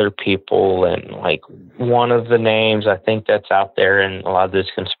handful of other people, and like one of the names I think that's out there in a lot of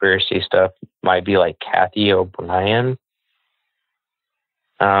this conspiracy stuff might be like Kathy O'Brien.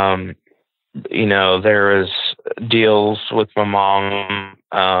 You know, there was deals with my mom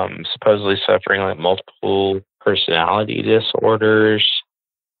supposedly suffering like multiple personality disorders,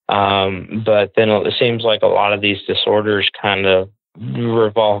 but then it seems like a lot of these disorders kind of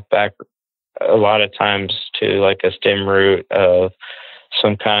revolve back a lot of times to like a stem root of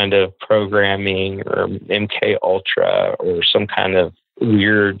some kind of programming or MK Ultra or some kind of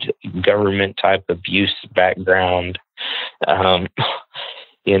weird government type abuse background.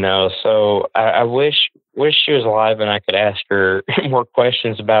 You know, so I wish she was alive and I could ask her more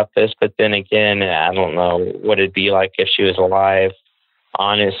questions about this, but then again, I don't know what it'd be like if she was alive.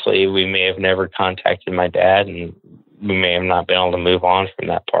 Honestly, we may have never contacted my dad, and we may have not been able to move on from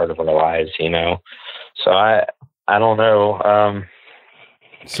that part of our lives, you know. So I don't know.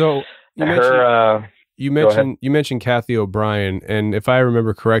 So you mentioned Kathy O'Brien, and if I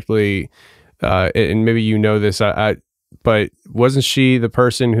remember correctly, and maybe you know this, but wasn't she the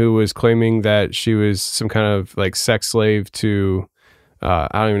person who was claiming that she was some kind of like sex slave to? I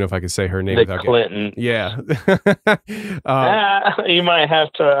don't even know if I could say her name. The Clinton. Yeah. You might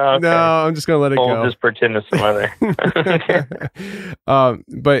have to. Okay. No, I'm just gonna let it go. Just pretend it's some other.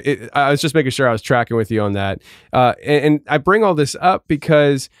 But I was just making sure I was tracking with you on that. And I bring all this up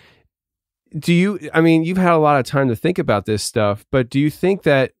because I mean, you've had a lot of time to think about this stuff, but do you think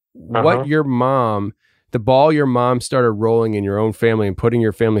that what the ball your mom started rolling in your own family and putting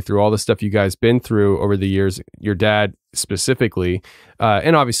your family through all the stuff you guys been through over the years, your dad specifically,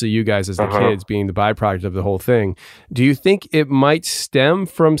 and obviously you guys as the kids being the byproduct of the whole thing, do you think it might stem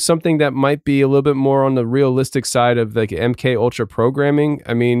from something that might be a little bit more on the realistic side of like MK Ultra programming?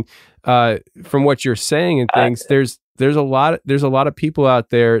 I mean, from what you're saying and things, there's a lot of people out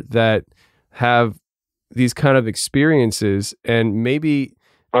there that have these kind of experiences, and maybe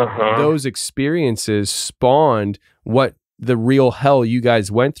those experiences spawned what the real hell you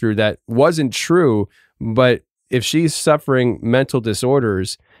guys went through that wasn't true. But if she's suffering mental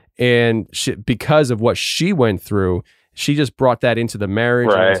disorders and because of what she went through, she just brought that into the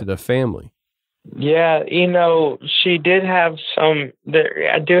marriage and into the family. Yeah, you know, she did have I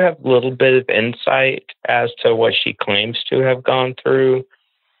do have a little bit of insight as to what she claims to have gone through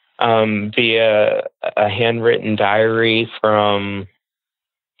via a handwritten diary from,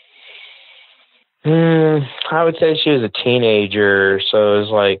 I would say she was a teenager, so it was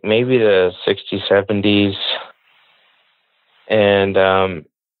like maybe the 60s, 70s. And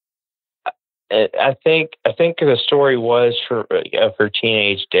I think the story was of her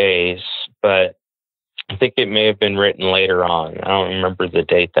teenage days, but I think it may have been written later on. I don't remember the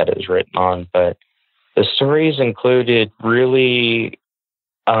date that it was written on, but the stories included really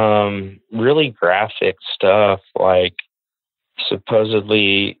graphic stuff, like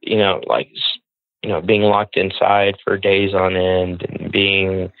supposedly, being locked inside for days on end and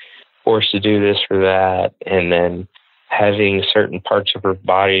being forced to do this or that, and then having certain parts of her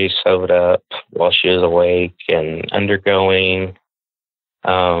body sewed up while she was awake and undergoing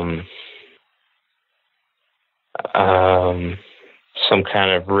some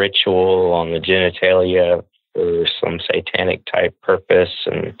kind of ritual on the genitalia for some satanic type purpose.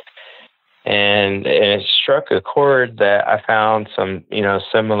 And it struck a chord that I found some,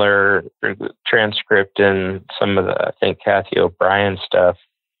 similar transcript in some of the, I think, Kathy O'Brien stuff.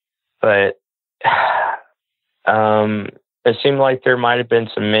 But it seemed like there might have been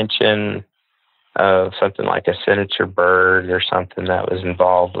some mention of something like a Senator Byrd or something that was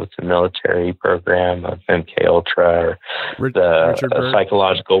involved with the military program of MK Ultra or the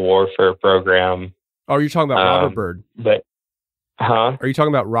psychological warfare program. Oh, you're talking about Robert Byrd. But, Are you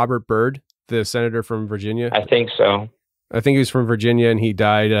talking about Robert Byrd, the senator from Virginia? I think so. I think he was from Virginia, and he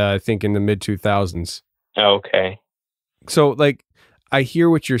died, I think, in the mid-2000s. Okay. So, like, I hear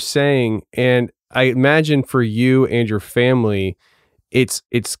what you're saying, and I imagine for you and your family, it's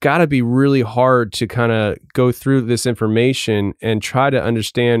got to be really hard to kind of go through this information and try to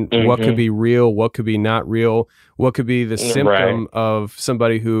understand what could be real, what could be not real, what could be the symptom of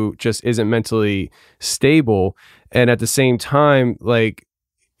somebody who just isn't mentally stable. And at the same time, like,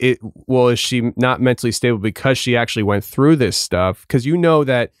 is she not mentally stable because she actually went through this stuff? Because you know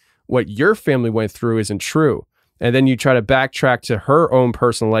that what your family went through isn't true. And then you try to backtrack to her own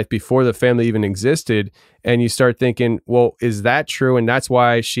personal life before the family even existed, and you start thinking, well, is that true? And that's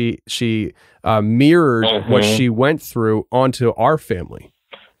why she mirrored what she went through onto our family.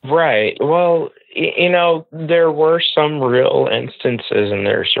 Right. Well, there were some real instances and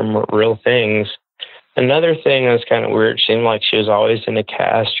there's some real things. Another thing that's kind of weird, it seemed like she was always in a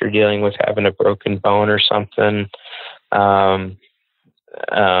cast or dealing with having a broken bone or something. And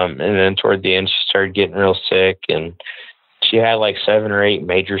then toward the end, she started getting real sick, and she had like 7 or 8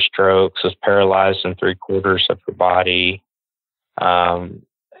 major strokes, was paralyzed in 3/4 of her body.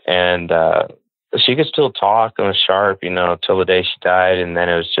 And she could still talk and was sharp, till the day she died. And then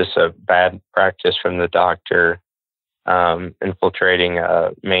it was just a bad practice from the doctor, infiltrating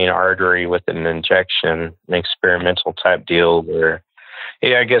a main artery with an injection, an experimental type deal where,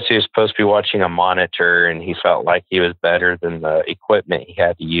 I guess he was supposed to be watching a monitor and he felt like he was better than the equipment he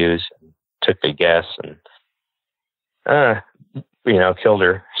had to use, and took a guess and, killed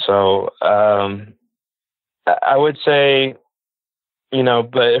her. So, I would say,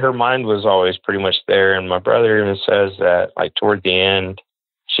 but her mind was always pretty much there. And my brother even says that, like, toward the end,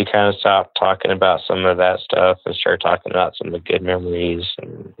 she kind of stopped talking about some of that stuff and started talking about some of the good memories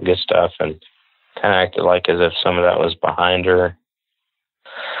and good stuff, and kind of acted like as if some of that was behind her.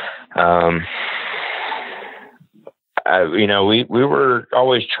 We were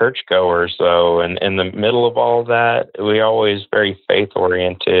always churchgoers, though, and in the middle of all of that, we always very faith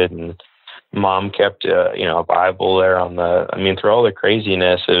oriented, and Mom kept a Bible there through all the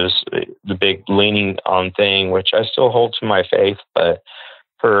craziness, it was the big leaning on thing, which I still hold to my faith, but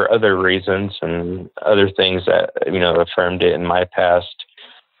for other reasons and other things that affirmed it in my past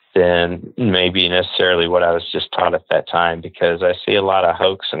than maybe necessarily what I was just taught at that time, because I see a lot of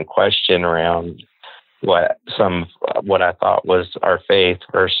hoax and question around what I thought was our faith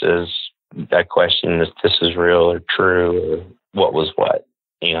versus that question if this is real or true or what was what,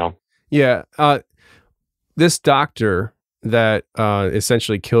 Yeah. This doctor that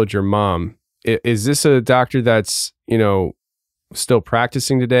essentially killed your mom, is this a doctor that's, still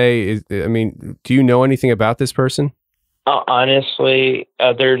practicing today? Do you know anything about this person? Honestly,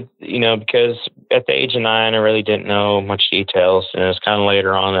 because at the age of 9, I really didn't know much details. And it was kind of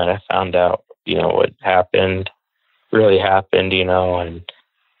later on that I found out, what really happened, and,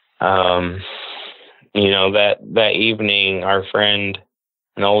 that evening, our friend,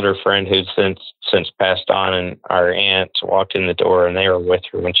 an older friend who'd since passed on, and our aunt walked in the door, and they were with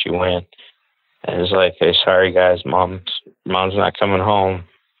her when she went. And it was like, hey, sorry guys, mom's not coming home.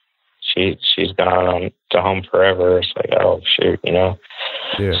 She's gone on to home forever. It's like, oh shoot, Yeah.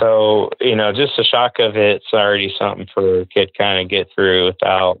 So, just the shock of it's already something for a kid kind of get through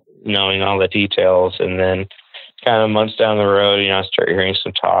without knowing all the details. And then kind of months down the road, I start hearing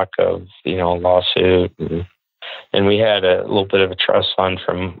some talk of, lawsuit, and we had a little bit of a trust fund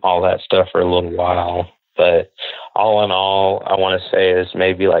from all that stuff for a little while. But all in all, I want to say is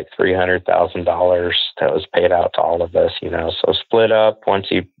maybe like $300,000 that was paid out to all of us, So split up once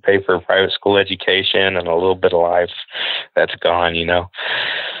you pay for private school education and a little bit of life, that's gone,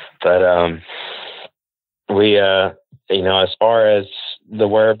 But we, as far as the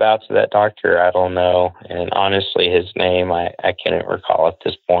whereabouts of that doctor, I don't know. And honestly, his name, I can't recall at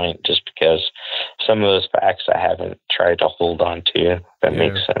this point, just because some of those facts I haven't tried to hold on to. That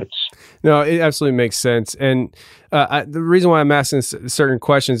makes sense. No, it absolutely makes sense. And the reason why I'm asking certain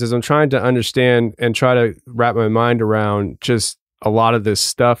questions is I'm trying to understand and try to wrap my mind around just a lot of this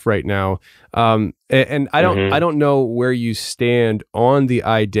stuff right now. And I don't know where you stand on the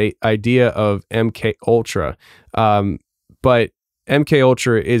idea of MK Ultra. But MK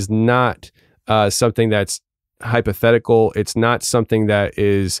Ultra is not something that's hypothetical. It's not something that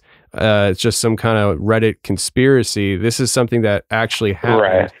is just some kind of Reddit conspiracy. This is something that actually happened,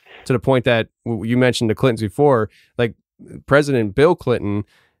 right, to the point that you mentioned the Clintons before. Like President Bill Clinton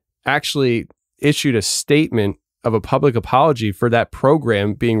actually issued a statement of a public apology for that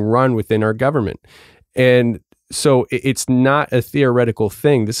program being run within our government. And so it's not a theoretical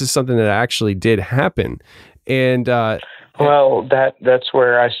thing. This is something that actually did happen. And well, that's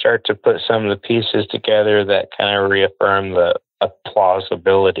where I start to put some of the pieces together that kind of reaffirm the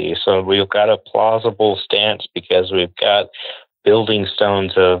plausibility. So we've got a plausible stance because we've got building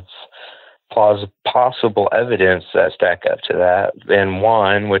stones of possible evidence that stack up to that. And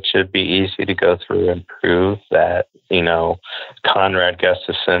one, which would be easy to go through and prove that, Conrad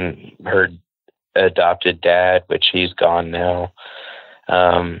Gustafson, her adopted dad, which he's gone now,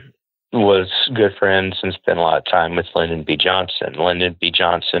 was good friends and spent a lot of time with Lyndon B. Johnson. Lyndon B.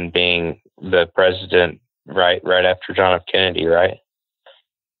 Johnson being the president right after John F. Kennedy, right?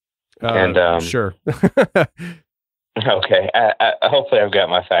 And sure. Okay. I hopefully I've got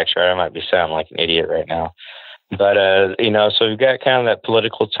my facts right. I might be sounding like an idiot right now. But, so we've got kind of that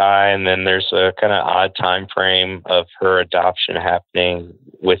political tie, and then there's a kind of odd time frame of her adoption happening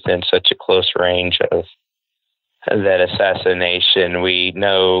within such a close range of that assassination. We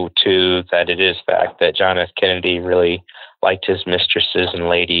know, too, that it is fact that John F. Kennedy really liked his mistresses and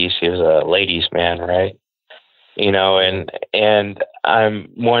ladies. He was a ladies' man, right? And I'm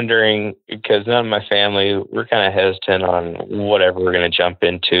wondering, because none of my family, we're kind of hesitant on whatever we're going to jump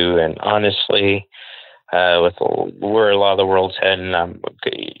into. And honestly, with where a lot of the world's heading, I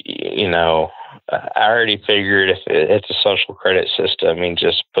already figured if it's a social credit system,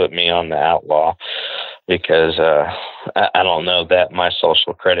 just put me on the outlaw, because I don't know that my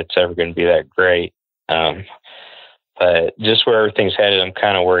social credit's ever going to be that great. But just where everything's headed, I'm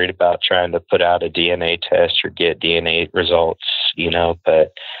kind of worried about trying to put out a DNA test or get DNA results,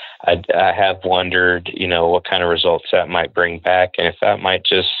 but I have wondered, what kind of results that might bring back, and if that might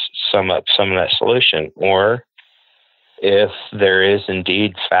just sum up some of that solution, or if there is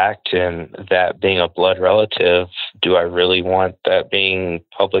indeed fact in that being a blood relative, do I really want that being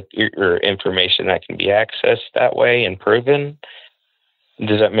public or information that can be accessed that way and proven?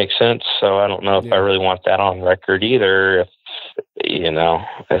 Does that make sense? So I don't know if I really want that on record either.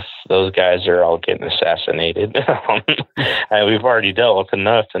 If those guys are all getting assassinated, we've already dealt with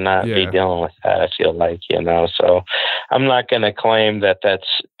enough to not be dealing with that. I feel like, so I'm not going to claim that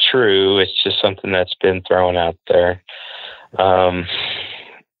that's true. It's just something that's been thrown out there.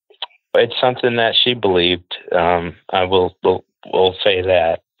 It's something that she believed. I will say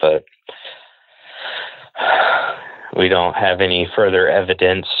that, but we don't have any further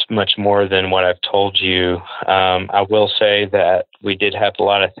evidence, much more than what I've told you. I will say that we did have a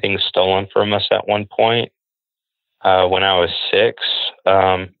lot of things stolen from us at one point. When I was 6,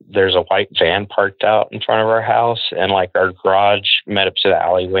 there's a white van parked out in front of our house, and our garage met up to the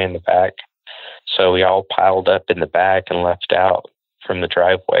alleyway in the back. So we all piled up in the back and left out from the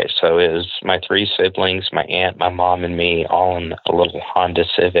driveway. So it was my 3 siblings, my aunt, my mom, and me, all in a little Honda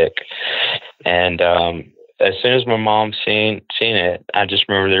Civic. And as soon as my mom seen it, I just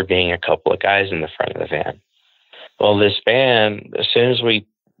remember there being a couple of guys in the front of the van. Well, this van, as soon as we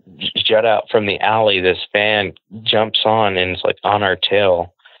jut out from the alley, this van jumps on and it's on our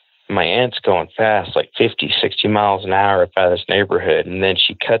tail. My aunt's going fast, 50, 60 miles an hour up out of this neighborhood. And then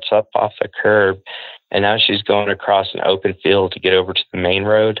she cuts up off the curb, and now she's going across an open field to get over to the main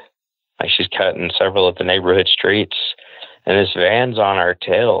road. She's cutting several of the neighborhood streets. And this van's on our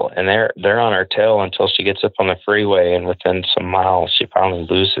tail, and they're on our tail until she gets up on the freeway, and within some miles, she finally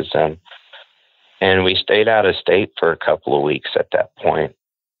loses them. And we stayed out of state for a couple of weeks at that point.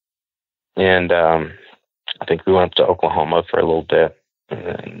 And I think we went up to Oklahoma for a little bit.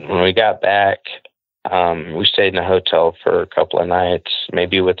 And when we got back, we stayed in a hotel for a couple of nights,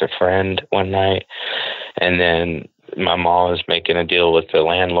 maybe with a friend one night. And then my mom was making a deal with the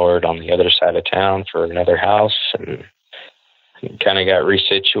landlord on the other side of town for another house, and kind of got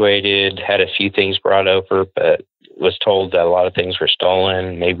resituated, had a few things brought over, but was told that a lot of things were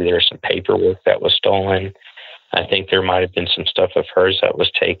stolen. Maybe there was some paperwork that was stolen. I think there might have been some stuff of hers that was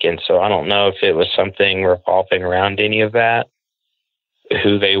taken. So I don't know if it was something revolving around any of that,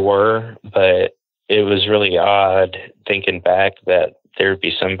 who they were, but it was really odd thinking back that there would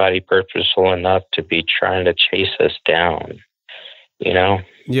be somebody purposeful enough to be trying to chase us down,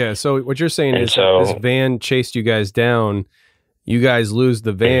 Yeah, so what you're saying is this van chased you guys down. You guys lose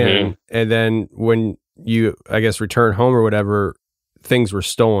the van, and then when you, I guess, return home or whatever, things were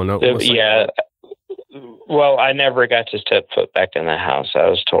stolen. Well, I never got to step foot back in the house. I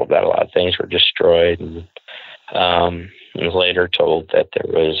was told that a lot of things were destroyed, and was later told that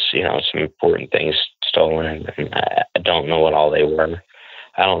there was, some important things stolen, and I don't know what all they were.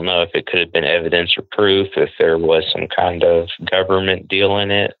 I don't know if it could have been evidence or proof, if there was some kind of government deal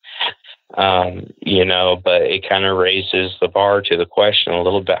in it. But it kind of raises the bar to the question a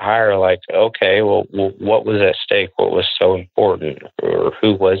little bit higher, okay, well, what was at stake? What was so important? Or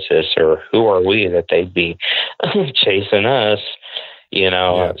who was this? Or who are we that they'd be chasing us?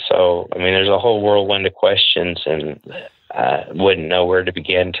 Yeah. So, there's a whole whirlwind of questions, and I wouldn't know where to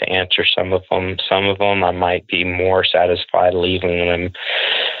begin to answer some of them. Some of them I might be more satisfied leaving them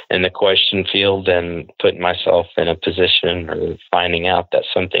in the question field than putting myself in a position or finding out that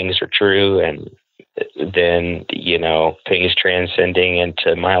some things are true, and then, things transcending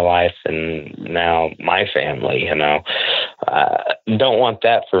into my life and now my family, don't want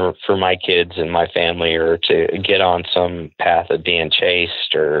that for my kids and my family, or to get on some path of being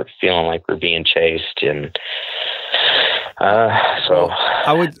chased or feeling like we're being chased. And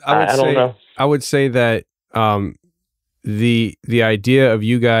I would say that the idea of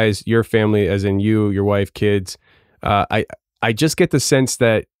you guys, your family, as in you, your wife, kids, I just get the sense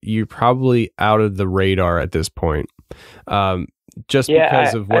that you're probably out of the radar at this point. Just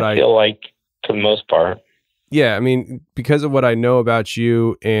because of what I feel like for the most part. Yeah, I mean, because of what I know about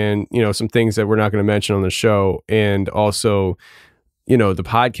you and, some things that we're not going to mention on the show, and also, the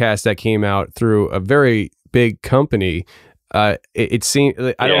podcast that came out through a very big company, it seemed,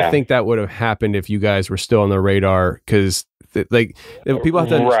 I don't think that would have happened if you guys were still on the radar, because people have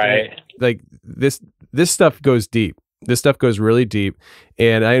to understand, this stuff goes deep. This stuff goes really deep,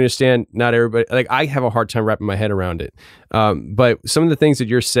 and I understand not everybody, I have a hard time wrapping my head around it. But some of the things that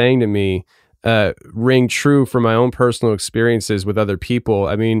you're saying to me ring true from my own personal experiences with other people.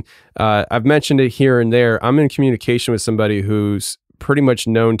 I mean, I've mentioned it here and there. I'm in communication with somebody who's pretty much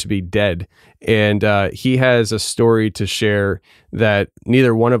known to be dead, and he has a story to share that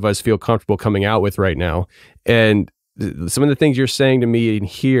neither one of us feel comfortable coming out with right now. And some of the things you're saying to me in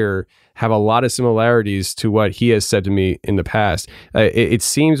here have a lot of similarities to what he has said to me in the past. It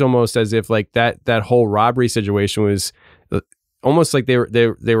seems almost as if that whole robbery situation was almost like they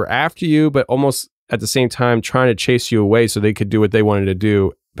were after you, but almost at the same time trying to chase you away so they could do what they wanted to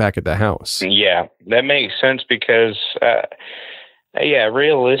do back at the house. Yeah, that makes sense because,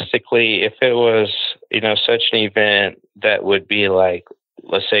 realistically, if it was, such an event that would be like,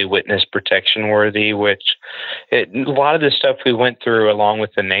 let's say, witness protection worthy, which a lot of the stuff we went through along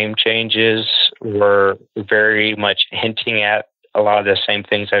with the name changes were very much hinting at a lot of the same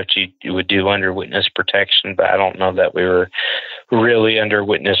things that you would do under witness protection, but I don't know that we were really under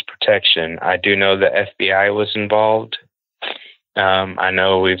witness protection. I do know the FBI was involved. I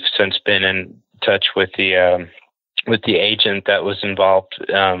know we've since been in touch with the agent that was involved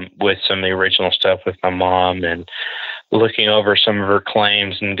with some of the original stuff with my mom, and looking over some of her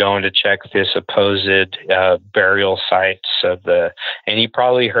claims and going to check the supposed burial sites and you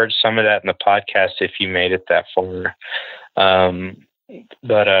probably heard some of that in the podcast if you made it that far.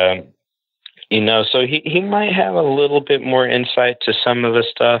 So he might have a little bit more insight to some of the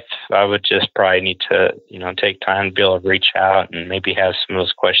stuff. I would just probably need to, take time to be able to reach out and maybe have some of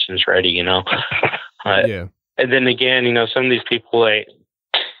those questions ready, Yeah. And then again, some of these people,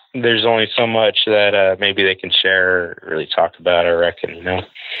 there's only so much that maybe they can share or really talk about, I reckon,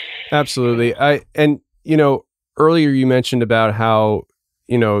 Absolutely. Earlier you mentioned about how,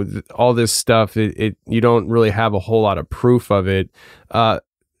 all this stuff, you don't really have a whole lot of proof of it.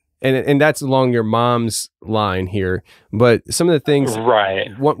 And that's along your mom's line here. But some of the things, right.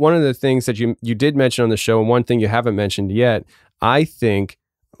 One of the things that you did mention on the show, and one thing you haven't mentioned yet, I think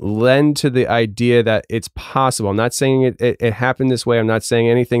lend to the idea that it's possible. I'm not saying it happened this way. I'm not saying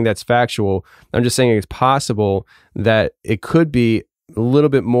anything that's factual. I'm just saying it's possible that it could be a little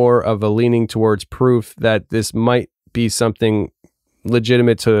bit more of a leaning towards proof that this might be something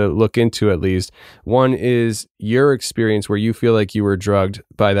legitimate to look into, at least. One is your experience where you feel like you were drugged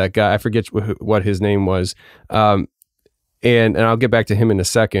by that guy. I forget what his name was. And I'll get back to him in a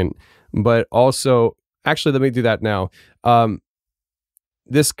second. But also, actually, let me do that now.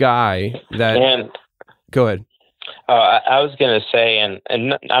 This guy go ahead. I was going to say, and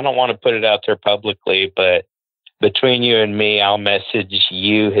I don't want to put it out there publicly, but between you and me, I'll message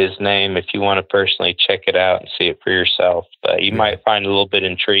you his name if you want to personally check it out and see it for yourself. But you might find it a little bit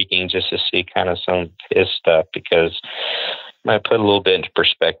intriguing just to see kind of some of his stuff, because it might put a little bit into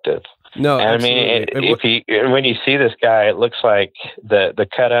perspective. No, and absolutely. When you see this guy, it looks like the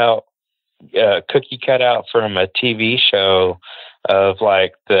cutout, cookie cutout from a TV show of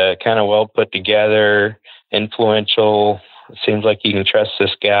like the kind of well put together, influential. It seems like you can trust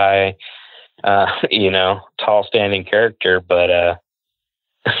this guy. Tall standing character, but I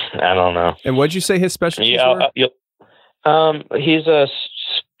don't know. And what'd you say his specialties were? He's a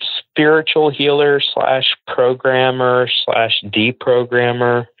spiritual healer / programmer /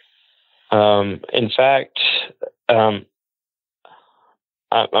 deprogrammer. In fact, I'm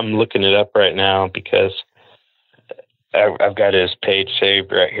looking it up right now because I've got his page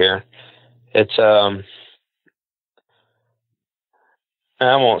saved right here. It's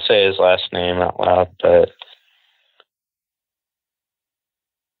I won't say his last name out loud, but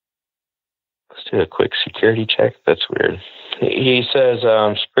let's do a quick security check. That's weird. He says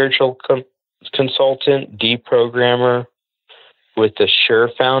spiritual consultant, deprogrammer with the Sure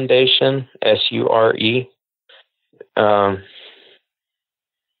Foundation, SURE.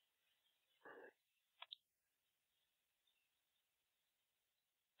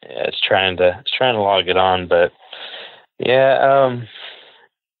 It's trying to log it on, but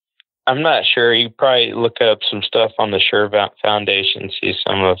I'm not sure. You probably look up some stuff on the Sure Foundation, see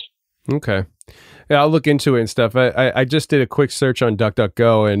some of. Okay. Yeah, I'll look into it and stuff. I just did a quick search on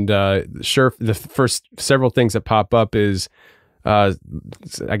DuckDuckGo, and the first several things that pop up is, I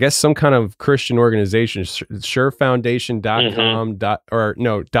guess, some kind of Christian organization, surefoundation.com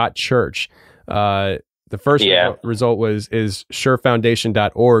 .church. The first result is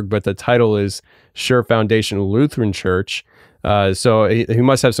surefoundation.org, but the title is Sure Foundation Lutheran Church. So he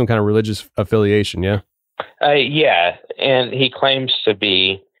must have some kind of religious affiliation, yeah? Yeah, and he claims to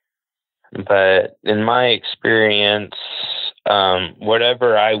be, but in my experience,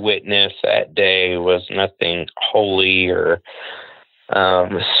 whatever I witnessed that day was nothing holy or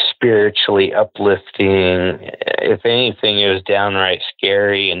spiritually uplifting. If anything, it was downright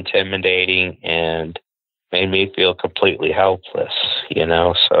scary, intimidating, and made me feel completely helpless,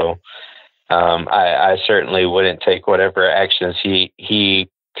 So I certainly wouldn't take whatever actions he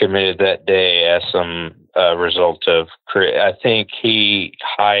committed that day as some result of. I think he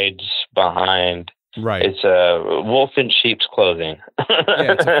hides behind. Right. It's a wolf in sheep's clothing.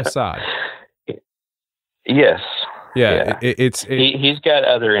 Yeah, it's a facade. Yes. Yeah. He's got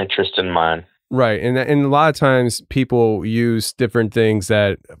other interests in mind. Right. And a lot of times people use different things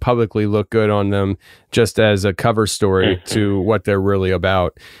that publicly look good on them just as a cover story to what they're really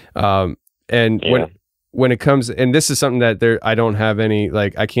about. When it comes, and this is something that I don't have any,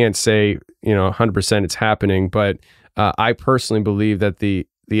 I can't say, 100% it's happening, but I personally believe that the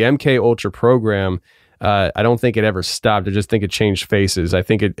MK Ultra program, I don't think it ever stopped. I just think it changed faces. I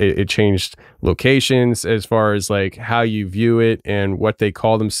think it changed locations as far as how you view it and what they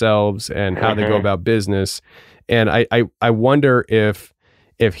call themselves and how they go about business. And I wonder if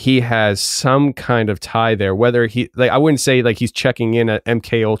he has some kind of tie there, whether I wouldn't say he's checking in at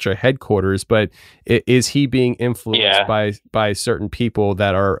MK Ultra headquarters, but is he being influenced by certain people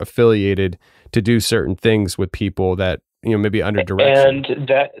that are affiliated to do certain things with people that, maybe under direction? And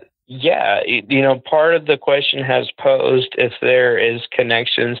that, part of the question has posed if there is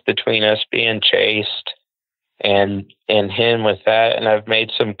connections between us being chased and him with that. And I've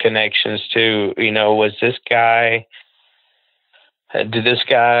made some connections to, did this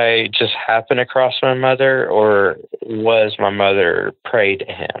guy just happen across my mother, or was my mother prey to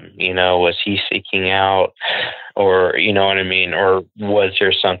him? Was he seeking out, or, you know what I mean? Or was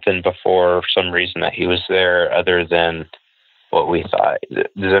there something before, some reason that he was there other than what we thought? Does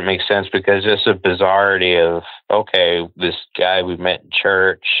that make sense? Because it's a bizarrety of, okay, this guy we met in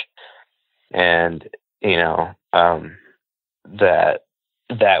church, and,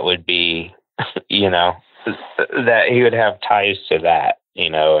 that would be, that he would have ties to that,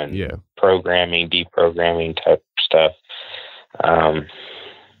 and programming, deprogramming type stuff.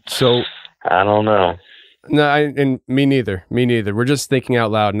 So I don't know. No, and me neither. We're just thinking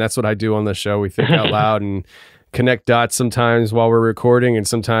out loud, and that's what I do on the show. We think out loud and connect dots sometimes while we're recording, and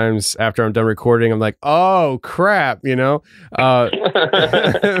sometimes after I'm done recording, I'm like, oh crap, but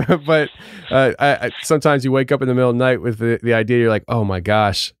I sometimes you wake up in the middle of the night with the idea, you're like, oh my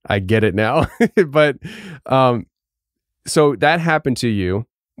gosh, I get it now. But so that happened to you.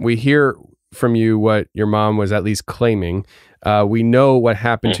 We hear from you what your mom was at least claiming. We know what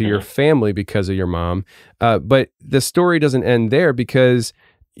happened to your family because of your mom, but the story doesn't end there, because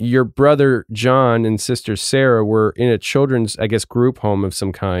your brother John and sister Sarah were in a children's, I guess, group home of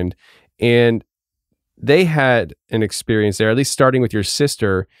some kind, and they had an experience there, at least starting with your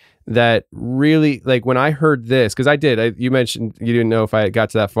sister, that really, when I heard this, because you mentioned you didn't know if I got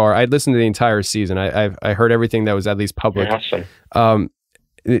to that far. I'd listened to the entire season. I heard everything that was at least public. Awesome.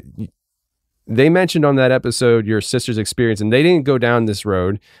 They mentioned on that episode your sister's experience, and they didn't go down this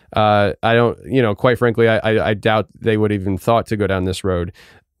road. I don't, quite frankly, I doubt they would even thought to go down this road.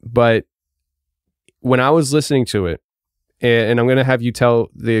 But when I was listening to it, and I'm going to have you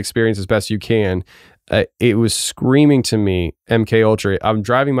tell the experience as best you can, it was screaming to me, MK Ultra. I'm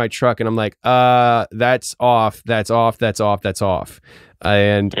driving my truck and I'm like, that's off.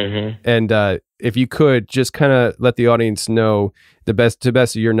 And if you could just kind of let the audience know to best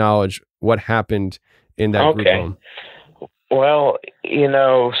of your knowledge, what happened in that group home. Well,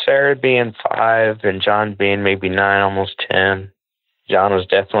 Sarah being 5 and John being maybe 9, almost 10. John was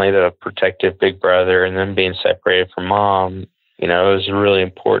definitely the protective big brother, and then being separated from mom, it was really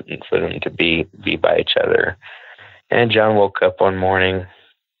important for them to be by each other. And John woke up one morning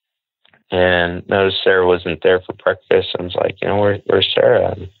and noticed Sarah wasn't there for breakfast, and was like, where's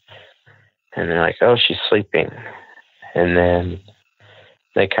Sarah? And they're like, oh, she's sleeping. And then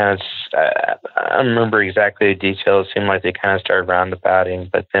they kind of, I don't remember exactly the details. It seemed like they kind of started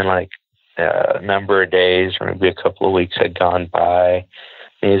roundabouting, but then a number of days or maybe a couple of weeks had gone by.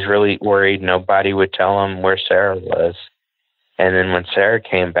 And he was really worried nobody would tell him where Sarah was. And then when Sarah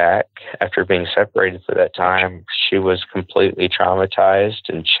came back after being separated for that time, she was completely traumatized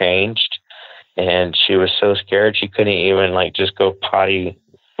and changed. And she was so scared she couldn't even like just go potty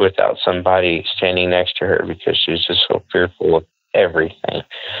without somebody standing next to her because she was just so fearful of everything.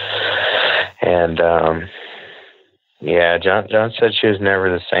 And yeah, John said she was never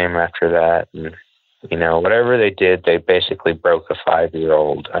the same after that. And you know, whatever they did, they basically broke a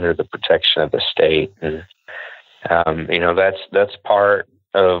 5-year-old under the protection of the state. And you know, that's part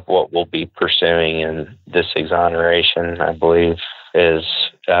of what we'll be pursuing in this exoneration, I believe, is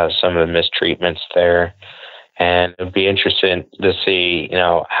some of the mistreatments there. And it'd be interesting to see, you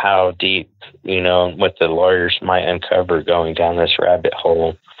know, how deep, you know, what the lawyers might uncover going down this rabbit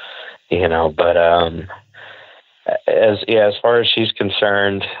hole, you know. But as far as she's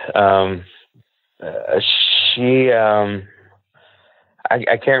concerned, she I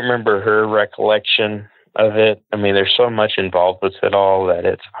can't remember her recollection of it. I mean, there's so much involved with it all that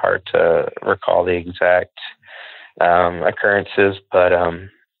it's hard to recall the exact occurrences. But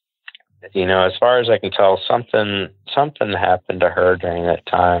you know, as far as I can tell, something happened to her during that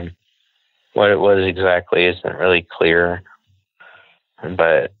time. What it was exactly isn't really clear.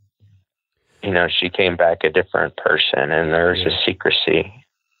 But you know, she came back a different person, and there was a secrecy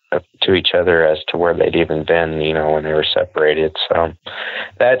to each other as to where they'd even been, you know, when they were separated. So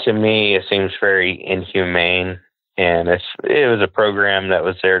that, to me, it seems very inhumane. And it was a program that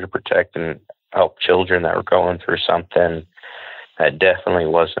was there to protect and help children that were going through something. That definitely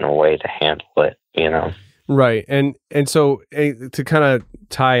wasn't a way to handle it, you know. Right. And so to kind of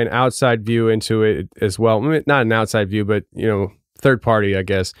tie an outside view into it as well, I mean, not an outside view, but, you know, third party, I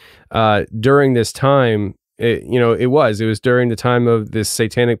guess, during this time, it was during the time of this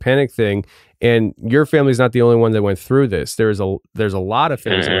satanic panic thing, and your family's not the only one that went through this. There's a lot of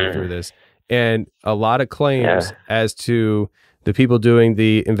families that went through this, and a lot of claims as to the people doing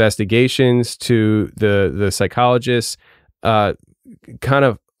the investigations, to the psychologists, kind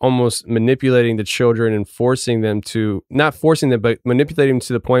of almost manipulating the children and forcing them to, not forcing them, but manipulating them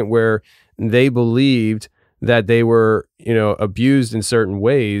to the point where they believed that they were, you know, abused in certain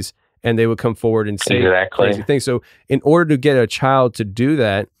ways, and they would come forward and say crazy things. So in order to get a child to do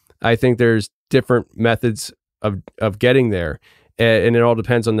that, I think there's different methods of getting there, and it all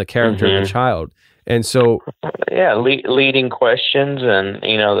depends on the character of the child. And so, yeah, leading questions, and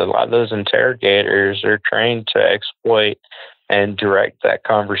you know, a lot of those interrogators are trained to exploit and direct that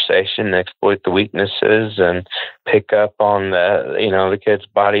conversation, exploit the weaknesses, and pick up on the kid's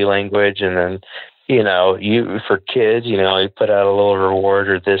body language, and then, you know, for kids, you know, you put out a little reward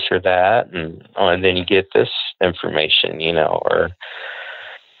or this or that, and then you get this information, you know, or,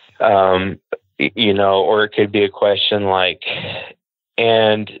 you know, or it could be a question like,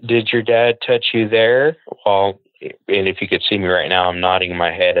 and did your dad touch you there? Well, and if you could see me right now, I'm nodding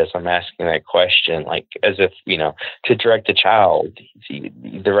my head as I'm asking that question, like as if, you know, to direct the child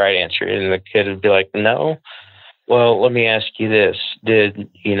the right answer. And the kid would be like, no. Well, let me ask you this. Did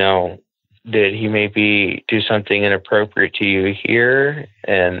he maybe do something inappropriate to you here?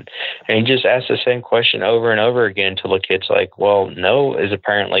 And just ask the same question over and over again until the kid's like, well, no is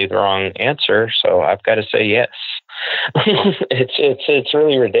apparently the wrong answer, so I've got to say yes. It's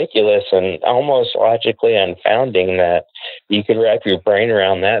really ridiculous and almost logically unfounding that you could wrap your brain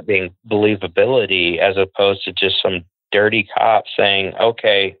around that being believability, as opposed to just some dirty cop saying,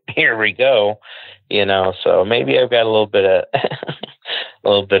 okay, here we go. You know, so maybe I've got a little bit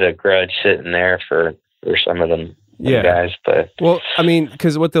of grudge sitting there for some of them guys. But well, I mean,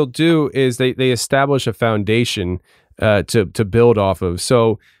 because what they'll do is they establish a foundation to build off of.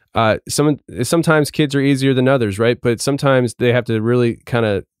 So sometimes kids are easier than others, right? But sometimes they have to really kind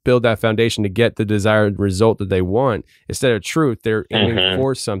of build that foundation to get the desired result that they want. Instead of truth, they're aiming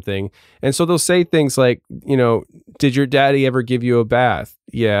for something. And so they'll say things like, you know, did your daddy ever give you a bath?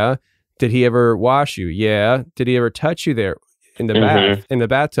 Yeah. Did he ever wash you? Yeah. Did he ever touch you there in the bath, in the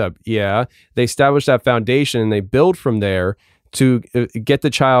bathtub? Yeah. They establish that foundation and they build from there to get the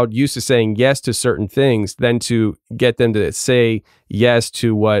child used to saying yes to certain things, then to get them to say yes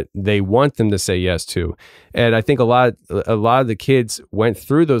to what they want them to say yes to. And I think a lot of the kids went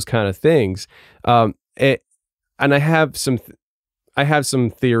through those kind of things. And I have some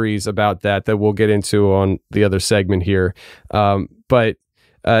theories about that we'll get into on the other segment here. But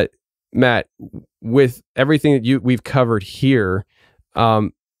Matt, with everything that we've covered here,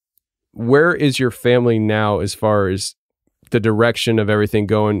 where is your family now as far as the direction of everything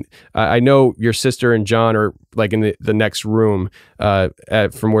going? I know your sister and John are like in the next room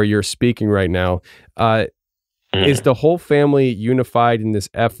from where you're speaking right now. Is the whole family unified in this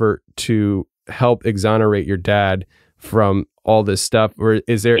effort to help exonerate your dad from all this stuff, or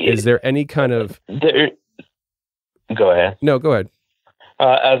is there any kind of? Go ahead. No, go ahead.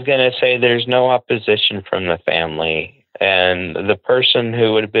 I was going to say there's no opposition from the family, and the person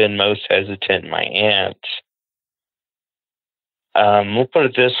who would have been most hesitant, my aunt. We'll put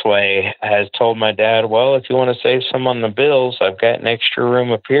it this way, has told my dad, well, if you want to save some on the bills, I've got an extra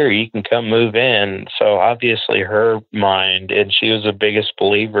room up here. You can come move in. So obviously her mind, and she was the biggest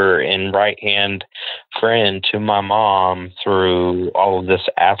believer in right-hand friend to my mom through all of this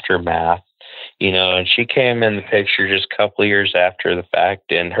aftermath, and she came in the picture just a couple of years after the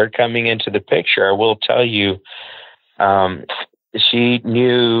fact. And her coming into the picture, I will tell you, she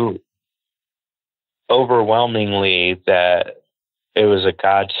knew overwhelmingly that it was a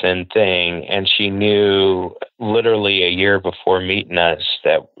godsend thing, and she knew literally a year before meeting us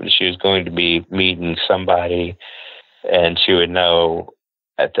that she was going to be meeting somebody, and she would know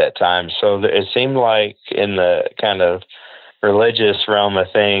at that time. So it seemed like in the kind of religious realm of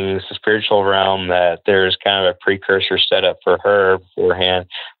things, the spiritual realm, that there's kind of a precursor set up for her beforehand.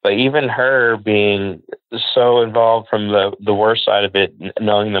 But even her being so involved from the worst side of it,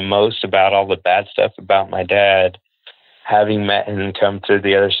 knowing the most about all the bad stuff about my dad, having met and come through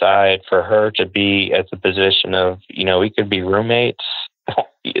the other side, for her to be at the position of, we could be roommates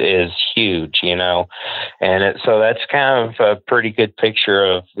is huge, and so that's kind of a pretty good picture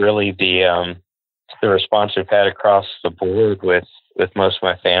of really the response we've had across the board with most of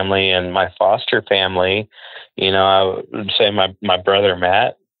my family and my foster family. I would say my brother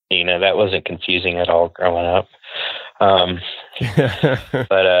Matt, that wasn't confusing at all growing up.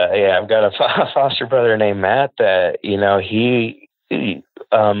 But I've got a foster brother named Matt that, he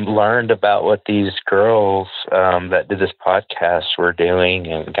learned about what these girls that did this podcast were doing,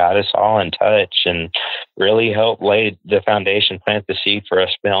 and got us all in touch and really helped lay the foundation, plant the seed for us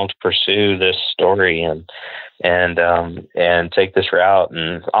to be able to pursue this story and take this route,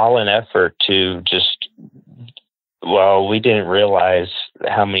 and all in effort to just, we didn't realize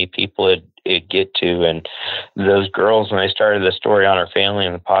how many people it'd get to. And those girls, when they started the story on our family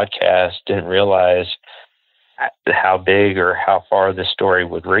and the podcast, didn't realize how big or how far the story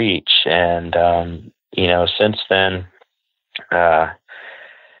would reach. And, since then,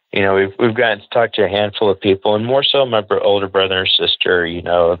 we've gotten to talk to a handful of people, and more so my older brother and sister,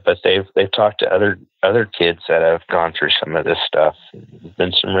 but they've talked to other kids that have gone through some of this stuff. There's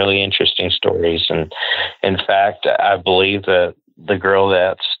been some really interesting stories. And in fact, I believe that the girl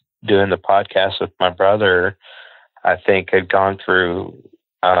that's doing the podcast with my brother, I think had gone through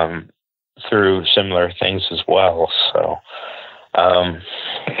similar things as well. So,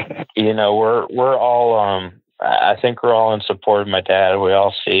 we're all, I think we're all in support of my dad. We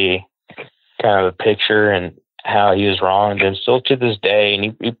all see kind of the picture and how he was wronged, and still to this day,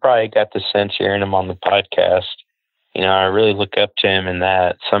 and you probably got the sense hearing him on the podcast, I really look up to him, and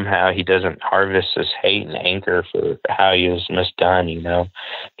that somehow he doesn't harvest this hate and anger for how he was misdone.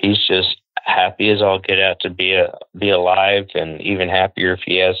 He's just happy as all get out to be alive, and even happier if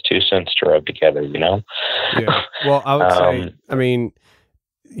he has 2 cents to rub together. Yeah. Well, I would say,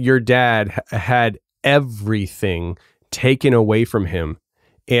 your dad had everything taken away from him,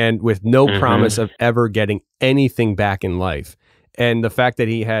 and with no promise of ever getting anything back in life. And the fact that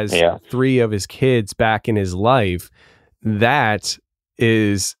he has 3 of his kids back in his life, that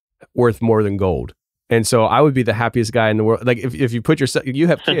is worth more than gold. And so I would be the happiest guy in the world. Like if you put yourself, you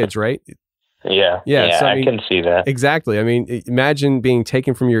have kids, right? Yeah. So, I can see that. Exactly. Imagine being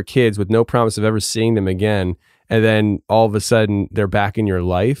taken from your kids with no promise of ever seeing them again, and then all of a sudden they're back in your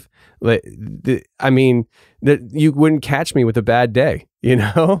life. That you wouldn't catch me with a bad day,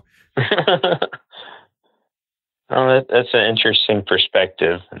 Well, that's an interesting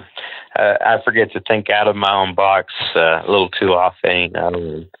perspective. I forget to think out of my own box a little too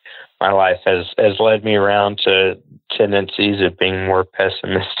often. My life has led me around to tendencies of being more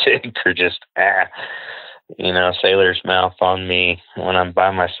pessimistic, or just, sailor's mouth on me when I'm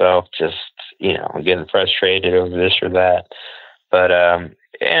by myself, just, getting frustrated over this or that. But,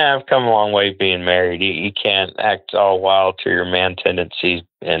 I've come a long way being married. You can't act all wild to your man tendencies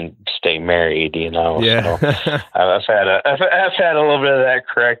and stay married, Yeah. So I've had a little bit of that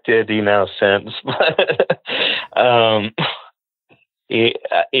corrected, since.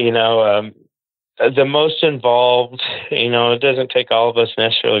 The most involved, it doesn't take all of us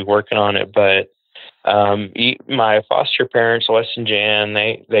necessarily working on it, but my foster parents, Wes and Jan,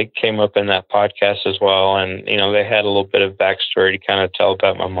 they came up in that podcast as well, and they had a little bit of backstory to kind of tell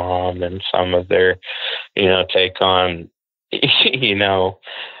about my mom and some of their take on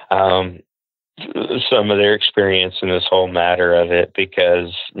some of their experience in this whole matter of it,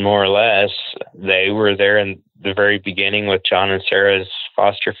 because more or less they were there in the very beginning with John and Sarah's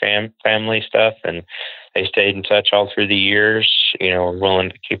foster family stuff, and they stayed in touch all through the years, willing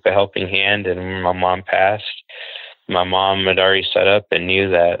to keep a helping hand. And when my mom passed, my mom had already set up and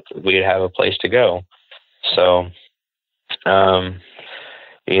knew that we'd have a place to go. So, I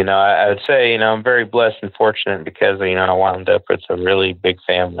would say, I'm very blessed and fortunate because, I wound up with a really big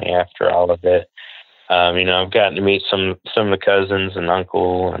family after all of it. I've gotten to meet some of the cousins and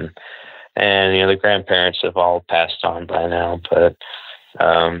uncle and the grandparents have all passed on by now. But,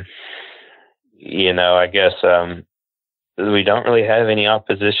 I guess we don't really have any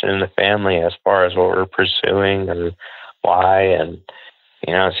opposition in the family as far as what we're pursuing or why. And,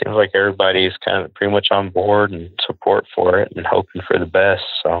 it seems like everybody's kind of pretty much on board and support for it and hoping for the best.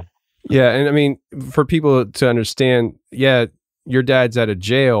 So, yeah. And I mean, for people to understand, your dad's out of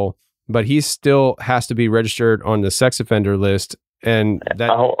jail, but he still has to be registered on the sex offender list. And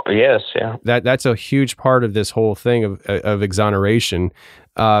that's a huge part of this whole thing of exoneration.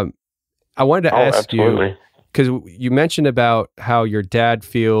 I wanted to ask you, because you mentioned about how your dad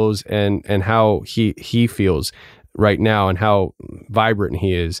feels and how he feels right now and how vibrant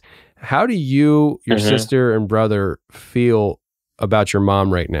he is. How do you, your sister and brother feel about your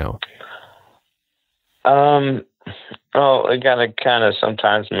mom right now? Well, I gotta kind of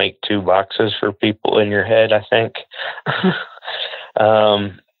sometimes make two boxes for people in your head, I think.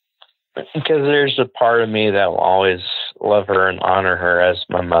 Because there's a part of me that will always love her and honor her as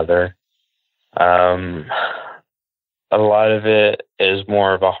my mother. A lot of it is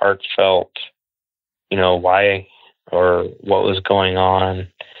more of a heartfelt, why or what was going on,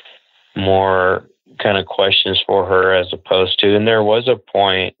 more kind of questions for her as opposed to, and there was a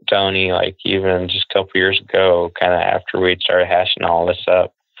point, Tony, like even just a couple years ago, kind of after we'd started hashing all this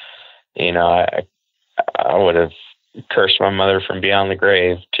up, I would have cursed my mother from beyond the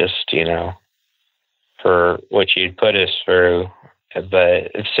grave, just, for what she'd put us through.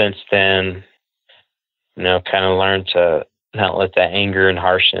 But since then, kind of learned to not let that anger and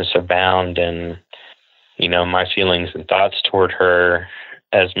harshness abound, and, my feelings and thoughts toward her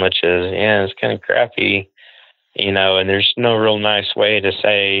as much as, it's kind of crappy, and there's no real nice way to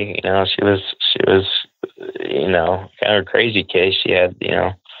say, she was, kind of a crazy case. She had,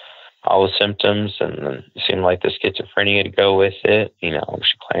 all the symptoms, and it seemed like the schizophrenia to go with it.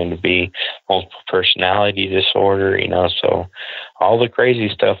 She claimed to be multiple personality disorder, so all the crazy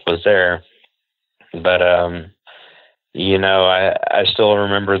stuff was there. But, I still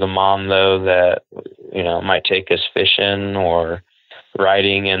remember the mom, though, that, might take us fishing or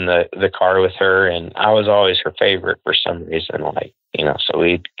riding in the car with her. And I was always her favorite for some reason, so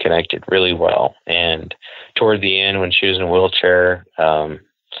we connected really well. And toward the end, when she was in a wheelchair,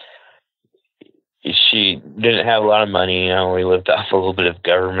 she didn't have a lot of money. We lived off a little bit of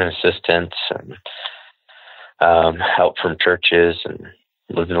government assistance and help from churches, and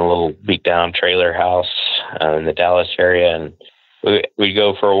lived in a little beat down trailer house in the Dallas area. And we'd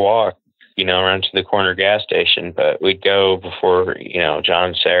go for a walk, around to the corner gas station, but we'd go before, John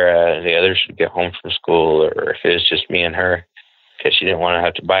and Sarah and the others would get home from school, or if it was just me and her, because she didn't want to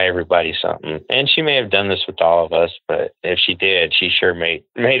have to buy everybody something. And she may have done this with all of us, but if she did, she sure made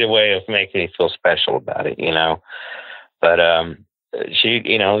a way of making me feel special about it, But she'd,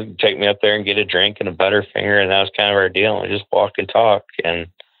 take me up there and get a drink and a Butterfinger, and that was kind of our deal. We just walk and talk. And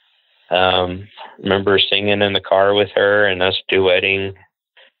remember singing in the car with her and us duetting.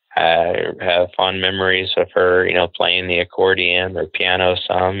 I have fond memories of her, playing the accordion or piano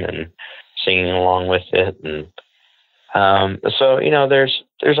some and singing along with it. And so,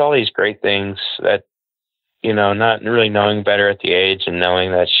 there's all these great things that, not really knowing better at the age and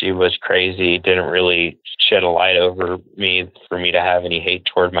knowing that she was crazy didn't really shed a light over me for me to have any hate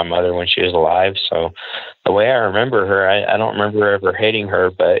toward my mother when she was alive. So the way I remember her, I don't remember ever hating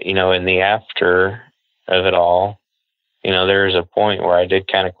her, but, in the after of it all, there was a point where I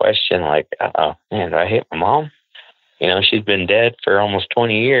did kind of question, like, oh man, do I hate my mom? She's been dead for almost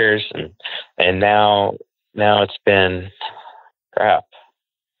 20 years. And now it's been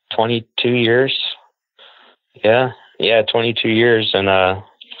 22 years. Yeah, 22 years.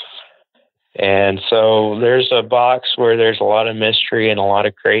 And so there's a box where there's a lot of mystery and a lot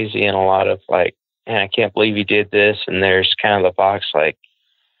of crazy and a lot of like, man, I can't believe you did this. And there's kind of the box like,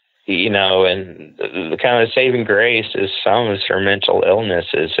 and the kind of saving grace is some of her mental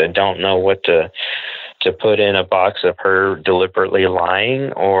illnesses. I don't know what to put in a box of her deliberately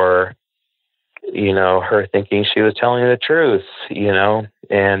lying or, her thinking she was telling the truth, and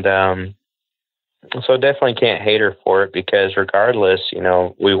So definitely can't hate her for it, because regardless, you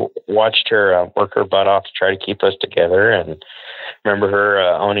know, we watched her work her butt off to try to keep us together. And remember her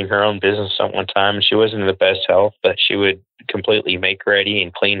owning her own business at one time. She wasn't in the best health, but she would completely make ready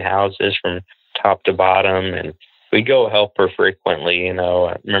and clean houses from top to bottom. And we'd go help her frequently. You know,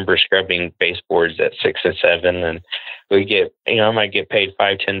 I remember scrubbing baseboards at 6 and 7, and we get, you know, I might get paid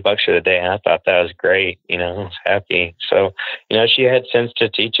 $5-10 for the day. And I thought that was great. You know, I was happy. So, you know, she had sense to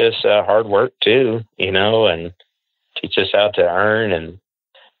teach us hard work too, you know, and teach us how to earn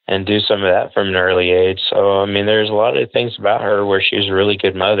and do some of that from an early age. So, I mean, there's a lot of things about her where she was a really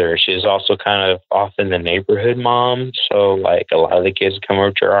good mother. She's also kind of often the neighborhood mom. So, like, a lot of the kids come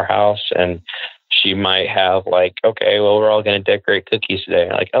over to our house, and she might have, like, okay, well, we're all going to decorate cookies today.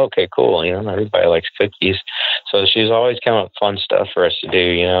 Like, okay, cool. You know, everybody likes cookies. So she's always coming up with fun stuff for us to do,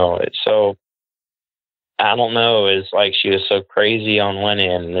 you know. So I don't know, it's like she was so crazy on one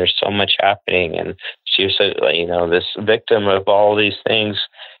end, and there's so much happening. And she was, so, you know, this victim of all these things.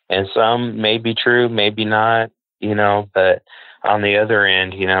 And some may be true, maybe not, you know, but on the other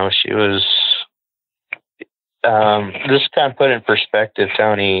end, you know, she was, just kind of put in perspective,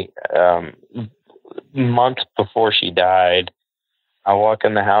 Tony, months before she died, I walk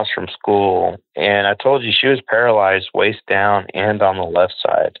in the house from school, and I told you she was paralyzed waist down and on the left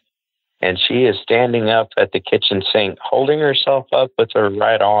side. And she is standing up at the kitchen sink, holding herself up with her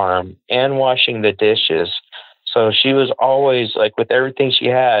right arm and washing the dishes. So she was always, like, with everything she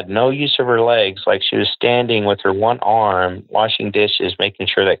had, no use of her legs. Like, she was standing with her one arm, washing dishes, making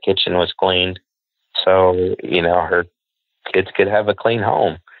sure that kitchen was cleaned. So, you know, her kids could have a clean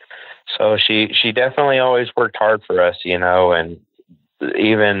home. So she definitely always worked hard for us, you know, and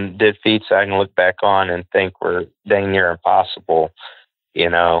even did feats I can look back on and think were dang near impossible, you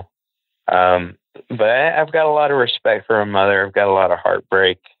know. But I've got a lot of respect for her mother. I've got a lot of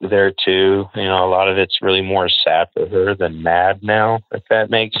heartbreak there too. You know, a lot of it's really more sad for her than mad now, if that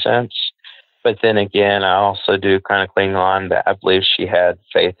makes sense. But then again, I also do kind of cling on that I believe she had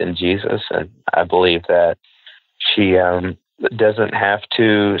faith in Jesus, and I believe that she doesn't have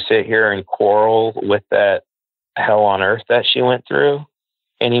to sit here and quarrel with that hell on earth that she went through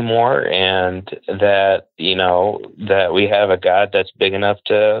anymore, and that, you know, that we have a God that's big enough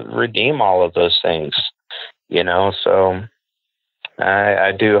to redeem all of those things, you know. So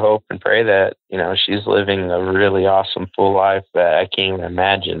I do hope and pray that, you know, she's living a really awesome full life that I can't even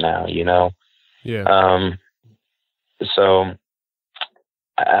imagine now, you know. Yeah. So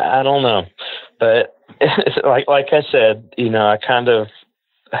I don't know, but like I said, you know, I kind of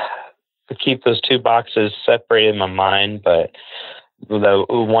keep those two boxes separated in my mind, but the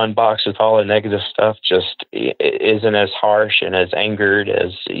one box with all the negative stuff just isn't as harsh and as angered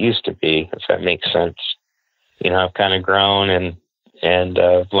as it used to be, if that makes sense. You know, I've kind of grown and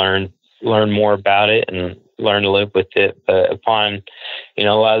learned more about it and learned to live with it. But upon, you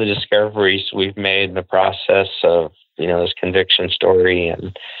know, a lot of the discoveries we've made in the process of, you know, this conviction story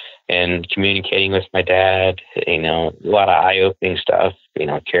and communicating with my dad, you know, a lot of eye-opening stuff, you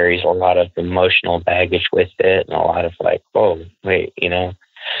know, carries a lot of emotional baggage with it, and a lot of like, oh, wait, you know.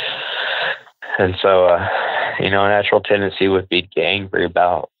 And so, you know, a natural tendency would be to get angry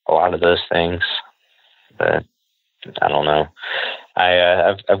about a lot of those things. But I don't know.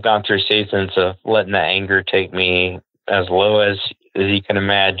 I've gone through seasons of letting the anger take me as low as you can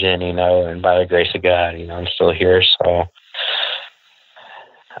imagine, you know, and by the grace of God, you know, I'm still here. So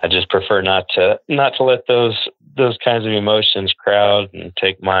I just prefer not to let those kinds of emotions crowd and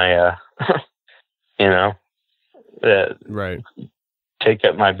take my, you know, right. Take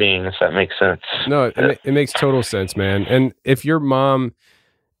up my being, if that makes sense. No, it makes total sense, man. And if your mom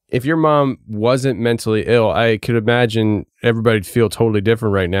wasn't mentally ill, I could imagine everybody'd feel totally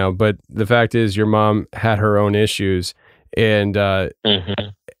different right now. But the fact is, your mom had her own issues, and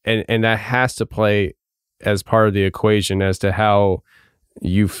and that has to play as part of the equation as to how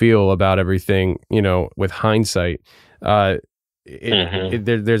you feel about everything, you know, with hindsight. There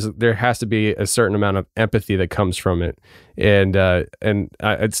has to be a certain amount of empathy that comes from it. And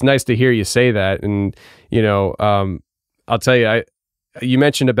it's nice to hear you say that. And, you know, I'll tell you, you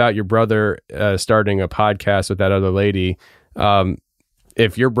mentioned about your brother starting a podcast with that other lady.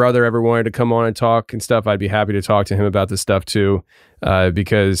 If your brother ever wanted to come on and talk and stuff, I'd be happy to talk to him about this stuff too,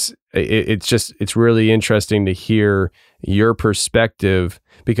 because it's really interesting to hear your perspective,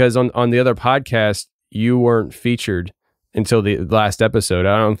 because on the other podcast, you weren't featured until the last episode.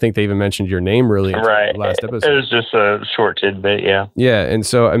 I don't think they even mentioned your name really until the last episode. It was just a short tidbit, yeah. Yeah, and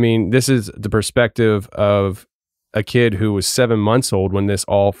so, I mean, this is the perspective of a kid who was 7 months old when this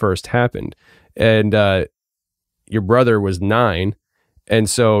all first happened. And your brother was 9, And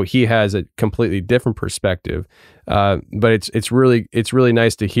so he has a completely different perspective. But it's really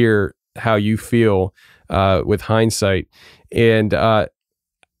nice to hear how you feel with hindsight. And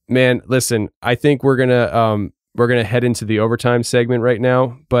man, listen, I think we're gonna head into the overtime segment right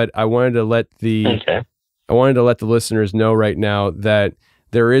now. But I wanted to let the listeners know right now that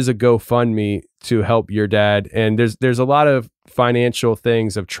there is a GoFundMe to help your dad, and there's a lot of financial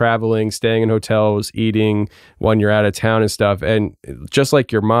things of traveling, staying in hotels, eating when you're out of town and stuff. And just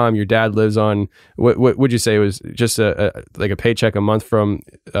like your mom, your dad lives on what would you say it was just like a paycheck a month from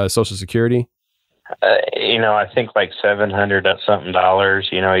Social Security? I think like $700 something dollars.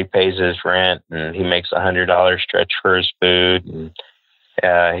 He pays his rent and he makes $100 stretch for his food.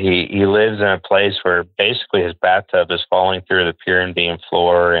 And he lives in a place where basically his bathtub is falling through the pyramidine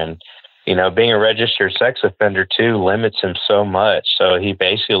floor, and being a registered sex offender too limits him so much. So he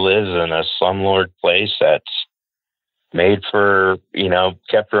basically lives in a slumlord place that's made for,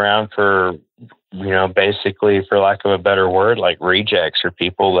 kept around for, basically, for lack of a better word, like rejects or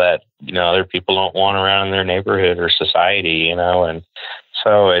people that, other people don't want around in their neighborhood or society, and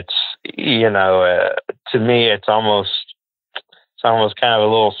so it's, to me, it's almost kind of a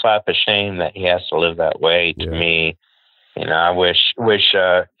little slap of shame that he has to live that way. To me, I wish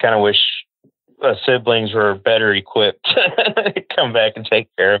siblings were better equipped to come back and take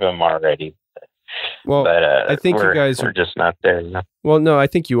care of him already. Well, but I think you guys are just not there. Well, no, I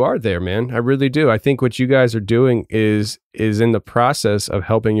think you are there, man. I really do. I think what you guys are doing is in the process of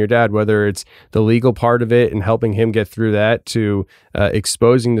helping your dad, whether it's the legal part of it and helping him get through that, to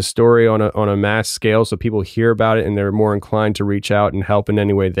exposing the story on a mass scale so people hear about it and they're more inclined to reach out and help in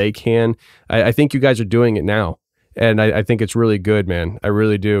any way they can. I think you guys are doing it now. And I think it's really good, man. I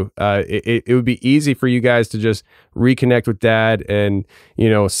really do. It would be easy for you guys to just reconnect with dad and,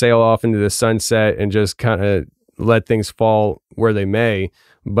 sail off into the sunset and just kind of let things fall where they may.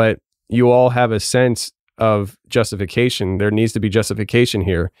 But you all have a sense of justification. There needs to be justification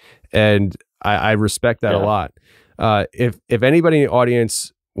here. And I respect that a lot. If anybody in the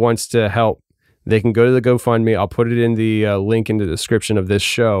audience wants to help, they can go to the GoFundMe. I'll put it in the link in the description of this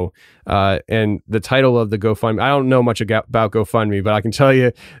show. And the title of the GoFundMe, I don't know much about GoFundMe, but I can tell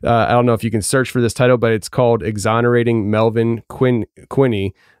you, I don't know if you can search for this title, but it's called Exonerating Melvin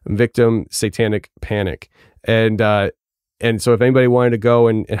Quinney, Victim Satanic Panic. And so if anybody wanted to go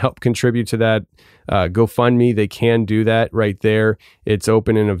and help contribute to that GoFundMe, they can do that right there. It's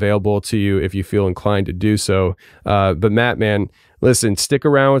open and available to you if you feel inclined to do so. But Matt, man, listen, stick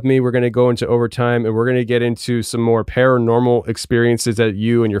around with me. We're going to go into overtime and we're going to get into some more paranormal experiences that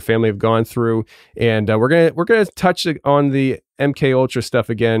you and your family have gone through. And we're going to touch on the MK Ultra stuff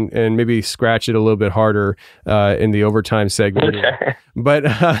again and maybe scratch it a little bit harder in the overtime segment. Okay.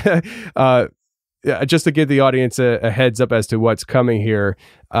 But just to give the audience a heads up as to what's coming here,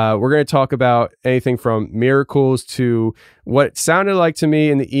 we're going to talk about anything from miracles to what sounded like to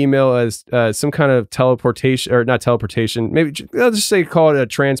me in the email as some kind of teleportation, or not teleportation, maybe I'll just say call it a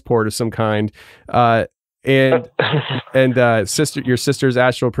transport of some kind, and your sister's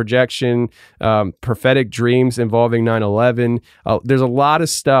astral projection, prophetic dreams involving 9/11. There's a lot of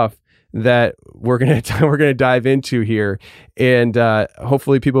stuff that we're gonna dive into here, and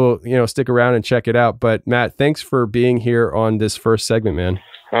hopefully people stick around and check it out. But Matt, thanks for being here on this first segment, man.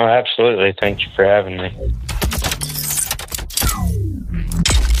 Oh, absolutely. Thank you for having me.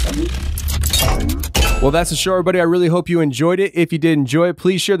 Well, that's the show, everybody. I really hope you enjoyed it. If you did enjoy it,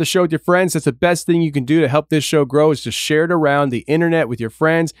 please share the show with your friends. That's the best thing you can do to help this show grow, is to share it around the internet with your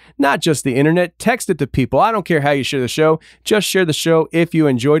friends. Not just the internet, text it to people. I don't care how you share the show. Just share the show if you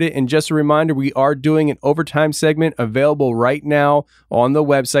enjoyed it. And just a reminder, we are doing an overtime segment available right now on the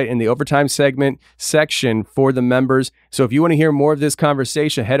website in the overtime segment section for the members. So if you want to hear more of this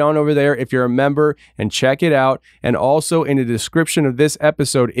conversation, head on over there if you're a member and check it out. And also in the description of this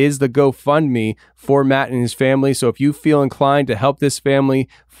episode is the GoFundMe for Matt and his family. So if you feel inclined to help this family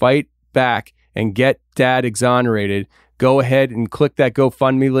fight back and get dad exonerated, go ahead and click that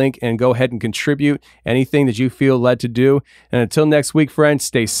GoFundMe link and go ahead and contribute anything that you feel led to do. And until next week, friends,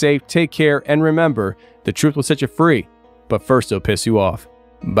 stay safe, take care, and remember, the truth will set you free, but first it'll piss you off.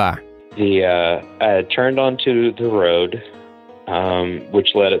 Bye. I had turned onto the road,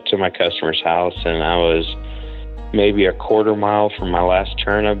 which led it to my customer's house, and I was maybe a quarter mile from my last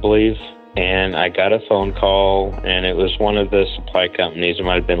turn, I believe. And I got a phone call, and it was one of the supply companies. It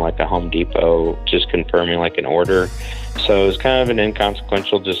might have been like a Home Depot, just confirming like an order. So it was kind of an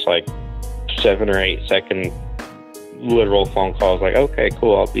inconsequential, just like 7 or 8 second literal phone call. I was like, okay,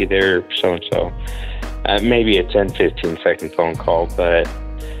 cool, I'll be there, so-and-so. Maybe a 10, 15 second phone call, but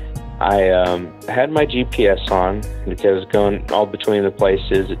I had my GPS on because going all between the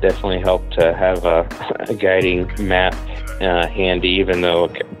places, it definitely helped to have a guiding map handy, even though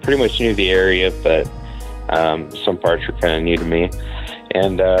I pretty much knew the area, but some parts were kind of new to me.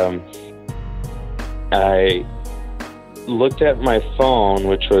 And I looked at my phone,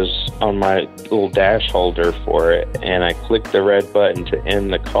 which was on my little dash holder for it, and I clicked the red button to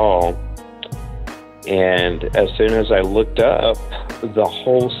end the call. And as soon as I looked up, the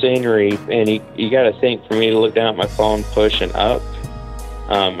whole scenery, and you got to think, for me to look down at my phone, pushing up,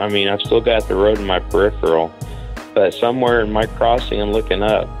 I mean, I've still got the road in my peripheral, but somewhere in my crossing and looking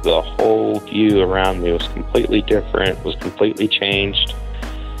up, the whole view around me was completely different, was completely changed.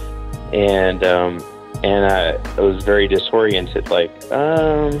 And I was very disoriented, like,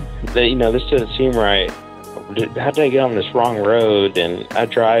 this doesn't seem right. How did I get on this wrong road? And I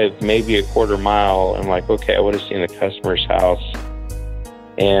drive maybe a quarter mile. I'm like, okay, I would have seen the customer's house.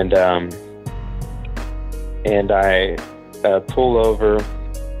 And I pull over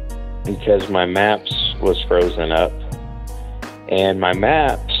because my maps was frozen up. And my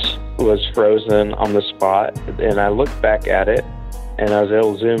maps was frozen on the spot. And I looked back at it, and I was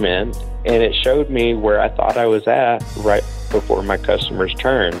able to zoom in. And it showed me where I thought I was at right before my customer's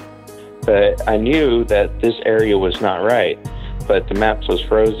turn. But I knew that this area was not right, but the maps was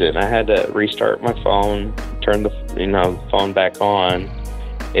frozen. I had to restart my phone, turn the phone back on.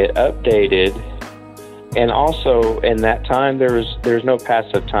 It updated, and also in that time there's no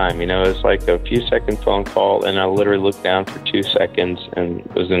passive time. It's like a few second phone call, and I literally looked down for 2 seconds and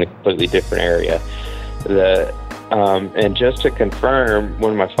was in a completely different area. And just to confirm,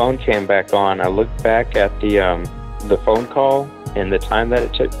 when my phone came back on, I looked back at the phone call and the time that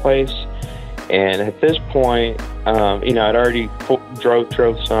it took place. And at this point, I'd already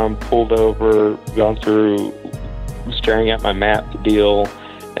drove some, pulled over, gone through, staring at my map deal,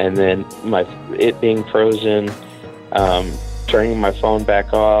 and then it being frozen, turning my phone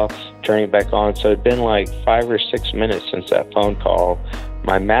back off, turning it back on. So it'd been like 5 or 6 minutes since that phone call.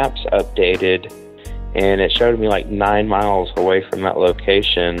 My maps updated, and it showed me like 9 miles away from that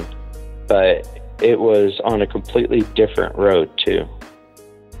location, but it was on a completely different road too.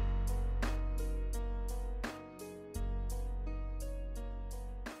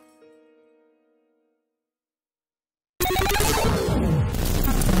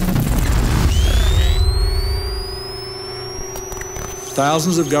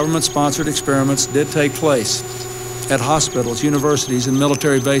 Thousands of government-sponsored experiments did take place at hospitals, universities, and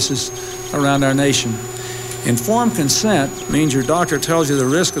military bases around our nation. Informed consent means your doctor tells you the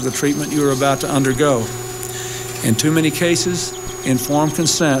risk of the treatment you are about to undergo. In too many cases, informed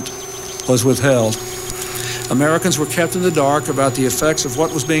consent was withheld. Americans were kept in the dark about the effects of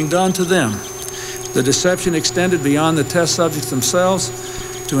what was being done to them. The deception extended beyond the test subjects themselves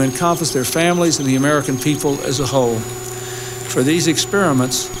to encompass their families and the American people as a whole. For these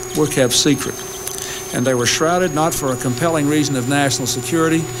experiments were kept secret, and they were shrouded not for a compelling reason of national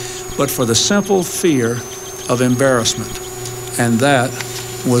security, but for the simple fear of embarrassment, and that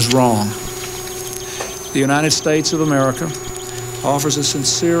was wrong. The United States of America offers a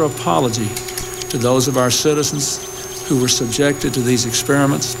sincere apology to those of our citizens who were subjected to these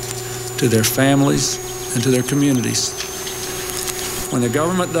experiments, to their families, and to their communities. When the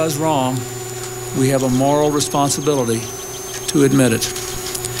government does wrong, we have a moral responsibility to admit it.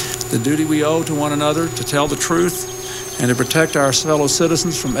 The duty we owe to one another to tell the truth and to protect our fellow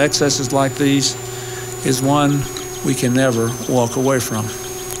citizens from excesses like these is one we can never walk away from.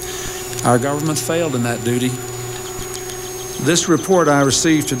 Our government failed in that duty. This report I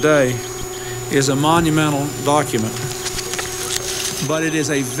received today is a monumental document, but it is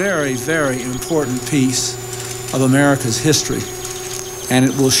a very, very important piece of America's history, and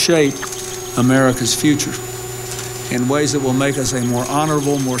it will shape America's future in ways that will make us a more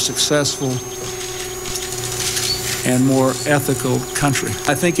honorable, more successful, and more ethical country.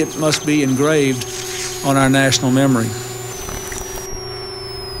 I think it must be engraved on our national memory.